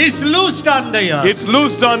lose Is loosed on the earth. it's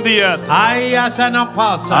loosed on the earth. I as an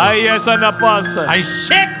apostle. I as an apostle I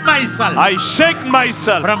shake myself. I shake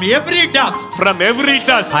myself From every dust. from every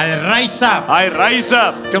dust. I rise up I rise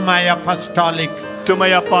up to my apostolic to my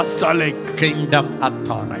apostolic kingdom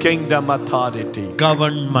authority. kingdom authority.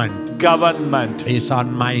 Government Is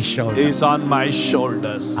on my shoulder. on my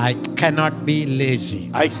shoulders. I cannot be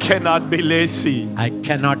lazy. I cannot be lazy. I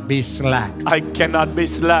cannot be slack. I cannot be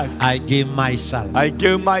slack. I give myself I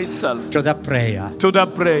give myself to the prayer, to the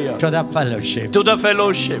prayer, to the fellowship, to the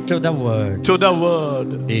fellowship, to the word. to the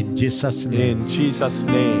word. In Jesus' name. In Jesus'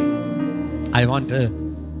 name. I want to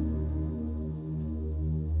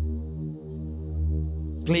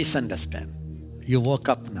please understand. You woke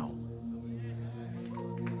up now.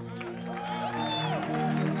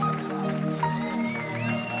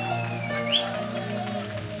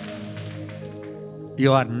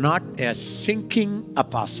 You are not a sinking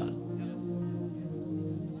apostle.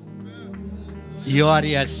 You are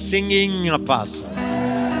a singing apostle.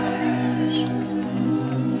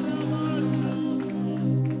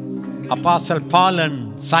 Apostle Paul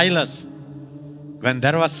and Silas, when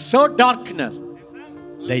there was so darkness,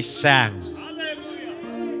 they sang.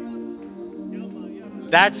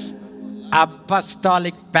 That's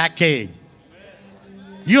apostolic package.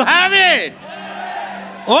 You have it.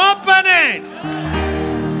 Open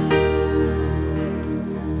it.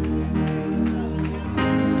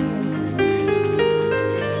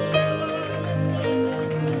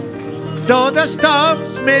 Though the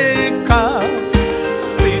storms may come,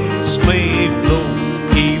 Winds may blow,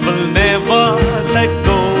 he will never let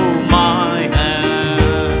go my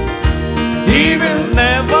hand. He will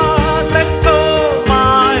never let go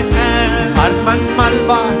my hand. Arman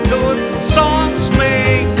Malva, Though the storms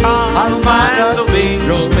may come and the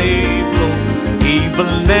winds may blow, he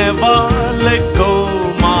will never let go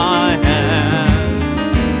my hand.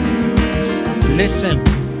 listen,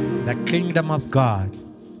 the kingdom of God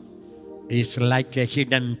is like a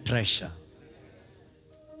hidden treasure.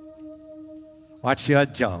 What's your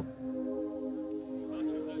job?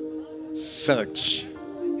 Search.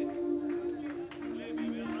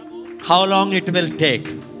 How long it will take?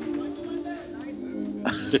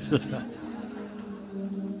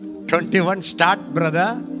 21 start,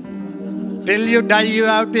 brother. Till you die, you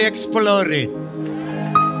have to explore it.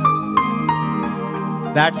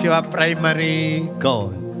 That's your primary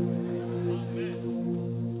goal.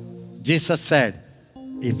 Jesus said,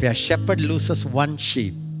 if a shepherd loses one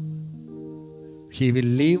sheep, he will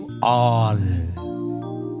leave all.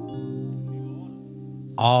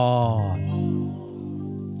 All.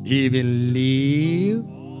 He will leave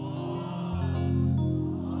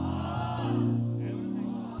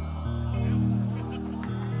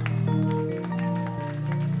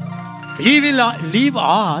He will leave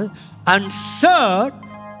all and serve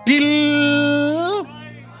till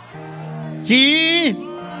he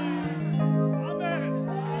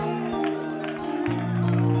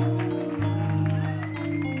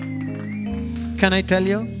Can I tell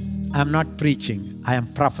you? I'm not preaching, I am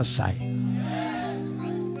prophesying.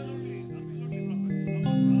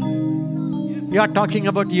 You are talking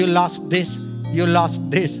about you lost this, you lost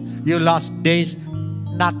this, you lost days.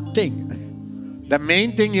 Nothing. The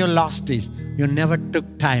main thing you lost is you never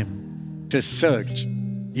took time to search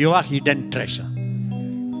your hidden treasure.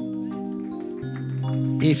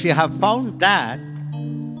 If you have found that,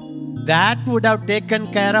 that would have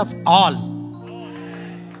taken care of all.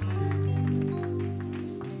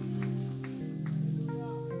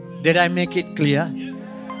 Did I make it clear?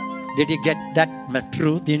 Did you get that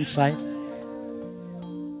truth inside?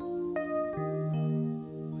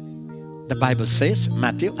 The Bible says,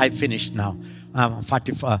 Matthew, I finished now.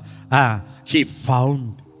 44. He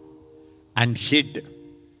found and hid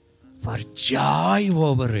for joy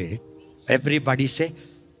over it. Everybody say,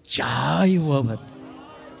 joy over it.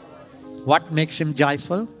 What makes him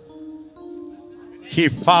joyful? He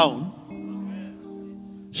found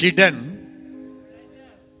hidden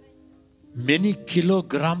many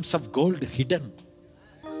kilograms of gold hidden.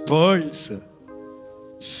 Pearls.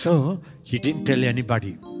 So, he didn't tell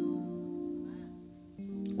anybody.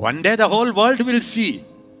 One day the whole world will see.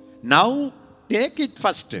 Now, take it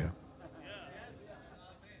first.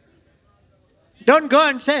 Don't go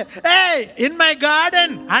and say, hey, in my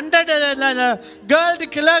garden, 100 gold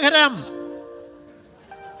kilogram.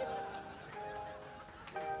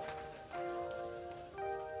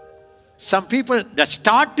 Some people, the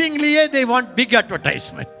startingly, they want big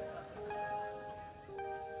advertisement.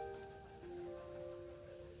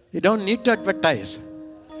 You don't need to advertise.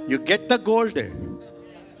 You get the gold.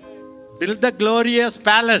 Build the glorious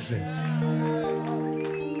palace.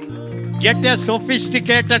 Get a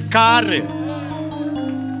sophisticated car.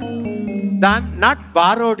 Then, not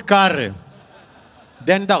borrowed car.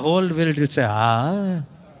 Then the whole world will say, ah.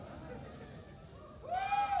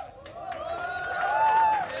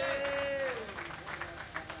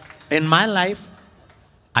 In my life,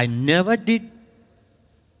 I never did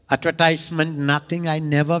advertisement, nothing. I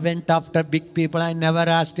never went after big people. I never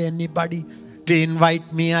asked anybody to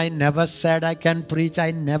invite me. I never said I can preach.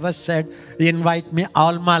 I never said invite me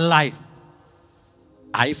all my life.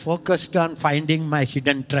 I focused on finding my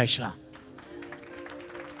hidden treasure.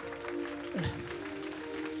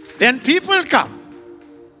 Then people come.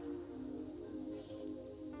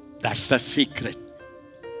 That's the secret.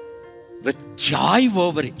 With joy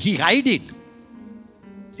over it. He hid it.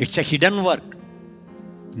 It's a hidden work.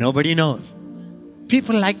 Nobody knows.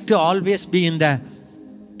 People like to always be in the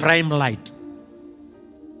prime light.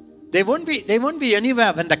 They won't be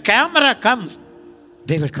anywhere. When the camera comes,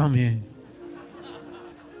 they will come here.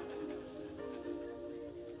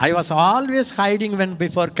 I was always hiding when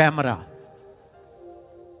before camera.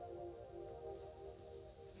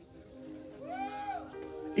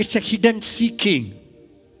 It's a hidden seeking.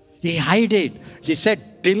 He hid it. He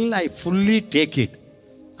said, till I fully take it.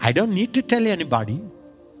 I don't need to tell anybody.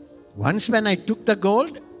 Once when I took the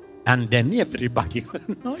gold, and then everybody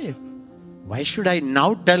will know it. Why should I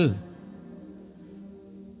now tell?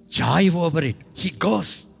 Joy over it. He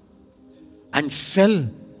goes and sell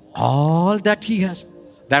all that he has.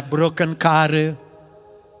 The broken car, the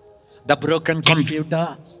broken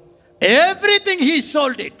computer, everything he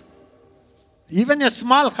sold it. Even a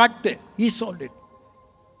small hut, he sold it.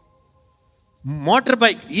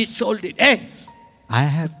 Motorbike, he sold it. Hey, I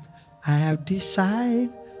have decided,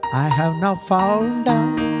 I have now found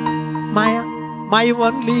my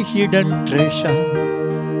only hidden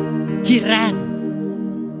treasure. He ran.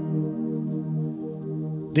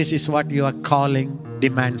 This is what your calling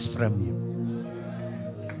demands from you.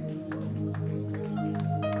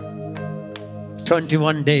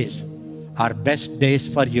 21 days are best days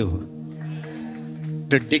for you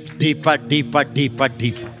to dig deeper, deeper, deeper,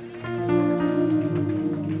 deeper.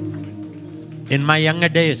 In my younger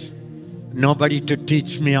days, nobody to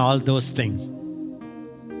teach me all those things.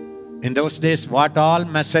 In those days, what all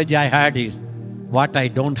message I had is what I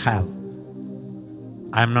don't have.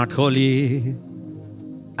 I am not holy.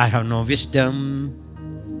 I have no wisdom.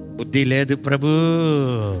 Buddhi ledu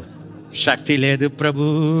Prabhu. Shakti ledu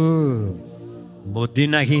Prabhu. Buddhi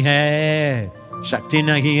nahi hai. Shakti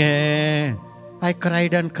nahi hai. I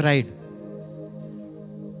cried and cried.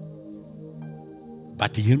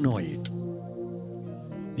 But you know it.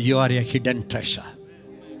 You are a hidden treasure.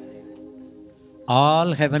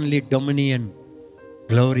 All heavenly dominion,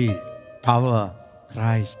 glory, power,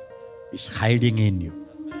 Christ is hiding in you.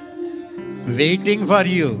 Waiting for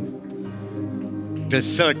you to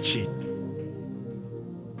search it.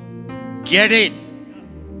 Get it.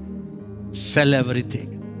 Sell everything.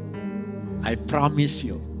 I promise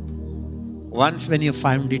you, once when you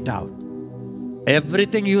find it out,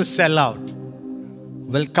 everything you sell out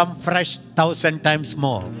will come fresh 1,000 times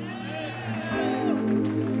more.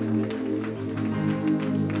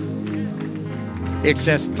 It's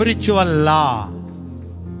a spiritual law.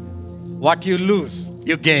 What you lose,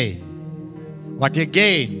 you gain. What you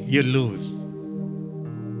gain, you lose.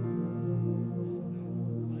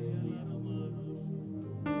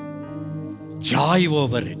 Joy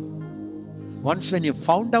over it. Once when you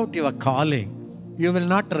found out your calling, you will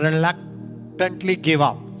not reluctantly give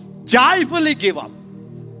up. Joyfully give up.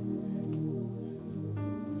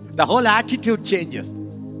 The whole attitude changes.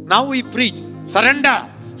 Now we preach, surrender,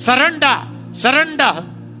 surrender, surrender.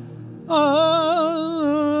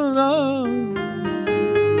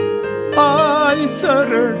 I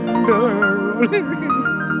surrender.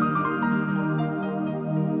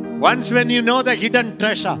 Once when you know the hidden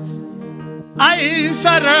treasure, I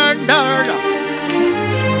surrender.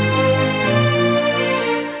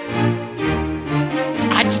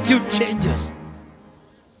 Attitude changes.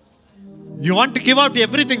 You want to give out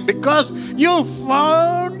everything because you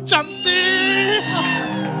found something.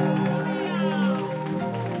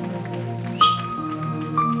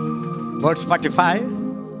 Verse 45.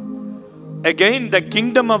 Again, the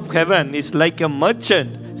kingdom of heaven is like a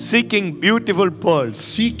merchant seeking beautiful pearls.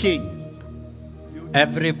 Seeking.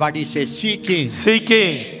 Everybody say seeking.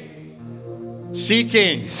 Seeking.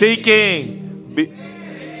 Seeking. Seeking.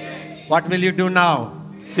 What will you do now?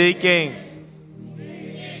 Seeking.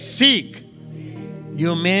 Seek.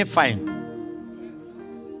 You may find.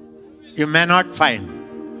 You may not find.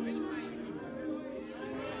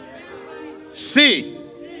 Seek.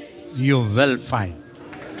 You will find.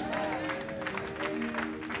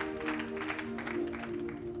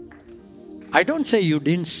 I don't say you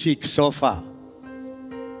didn't seek so far.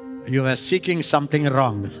 You were seeking something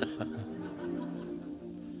wrong.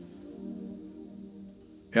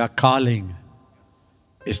 Your calling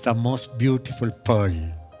is the most beautiful pearl.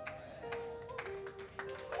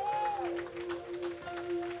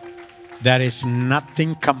 There is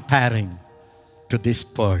nothing comparing to this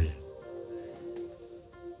pearl.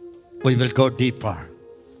 We will go deeper.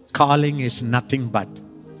 Calling is nothing but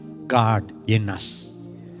God in us,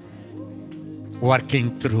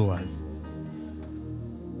 working through us.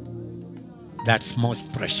 That's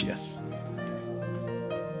most precious.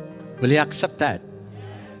 Will you accept that?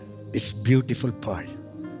 It's beautiful pearl.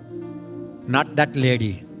 Not that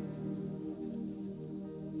lady.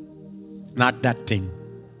 Not that thing.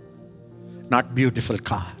 Not beautiful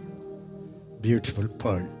car. Beautiful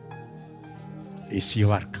pearl is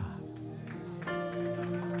your car.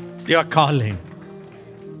 Your calling.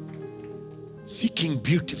 Seeking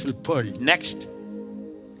beautiful pearl. Next.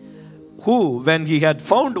 Who, when he had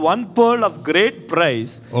found one pearl of great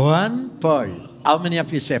price, One pearl. How many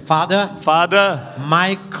of you say, Father, Father,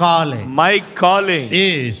 my calling my calling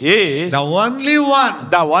is is the only one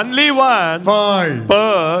the only one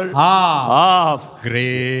pearl of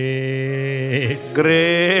great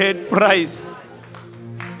price.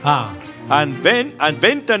 And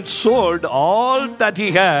went and sold all that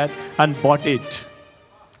he had and bought it.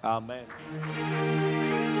 Amen.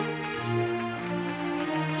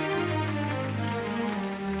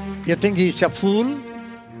 You think he's a fool?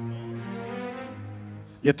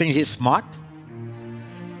 You think he's smart?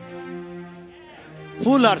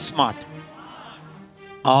 Fool or smart?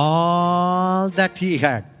 All that he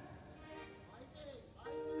had.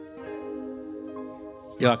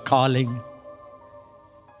 Your calling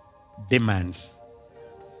demands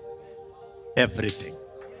everything.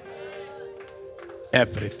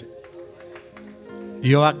 Everything.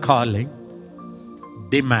 Your calling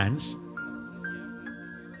demands.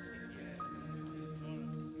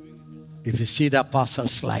 If you see the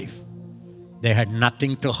apostles' life, they had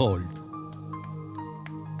nothing to hold.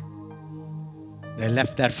 They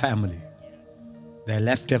left their family. They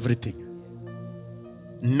left everything.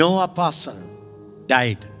 No apostle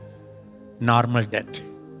died normal death.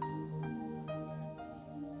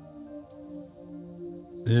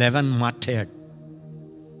 11 martyred.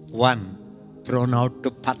 1 thrown out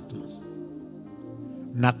to Patmos.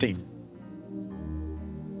 Nothing.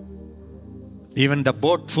 Even the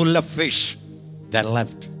boat full of fish, they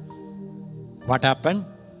left. What happened?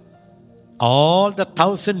 All the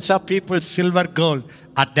thousands of people, silver, gold,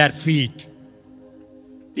 at their feet.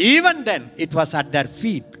 Even then, it was at their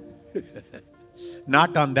feet,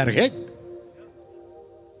 not on their head.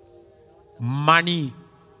 Money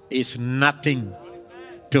is nothing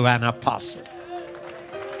to an apostle.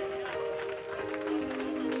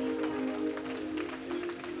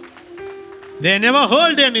 They never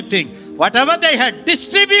hold anything. Whatever they had,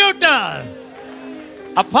 distributor.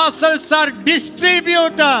 Apostles are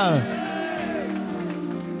distributor.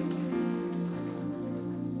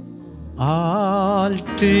 All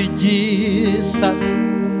to Jesus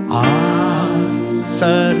I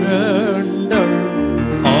surrender.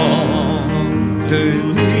 to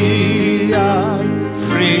thee I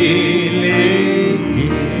freely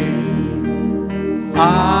give.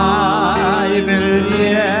 I will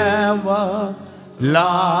ever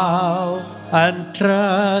love and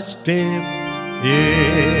trust Him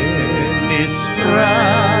in His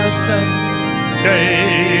presence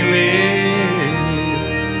daily.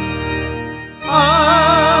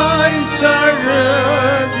 I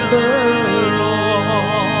surrender,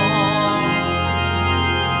 Lord.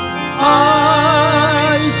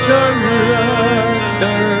 I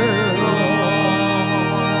surrender,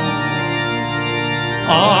 Lord.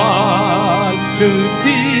 All to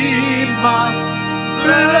Thee, my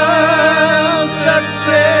blessed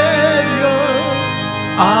Savior,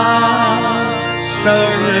 I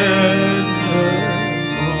surrender.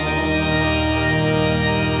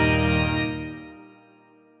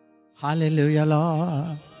 Hallelujah,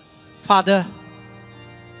 Lord. Father,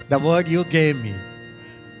 the word you gave me,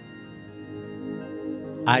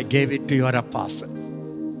 I gave it to your apostles.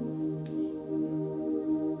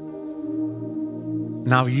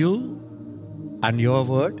 Now you and your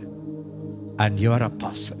word and your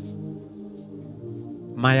apostles.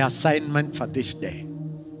 My assignment for this day,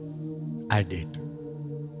 I did.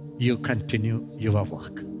 You continue your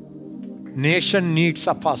work. Nation needs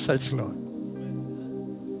apostles, Lord.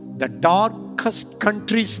 The darkest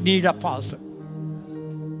countries need apostles.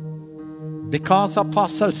 Because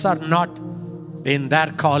apostles are not in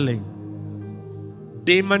their calling,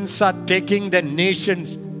 demons are taking the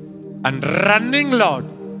nations and running, Lord.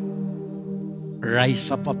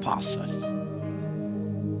 Rise up apostles.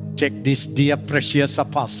 Take these dear precious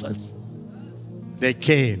apostles. They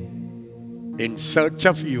came in search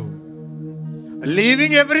of you,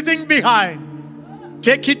 leaving everything behind.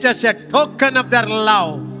 Take it as a token of their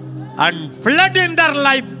love and flood in their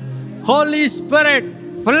life. Holy Spirit,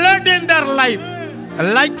 flood in their life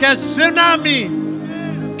like a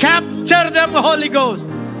tsunami. Capture them, Holy Ghost.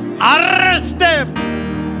 Arrest them.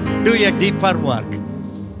 Do a deeper work.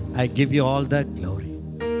 I give you all the glory.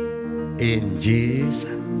 In Jesus'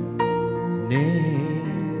 name.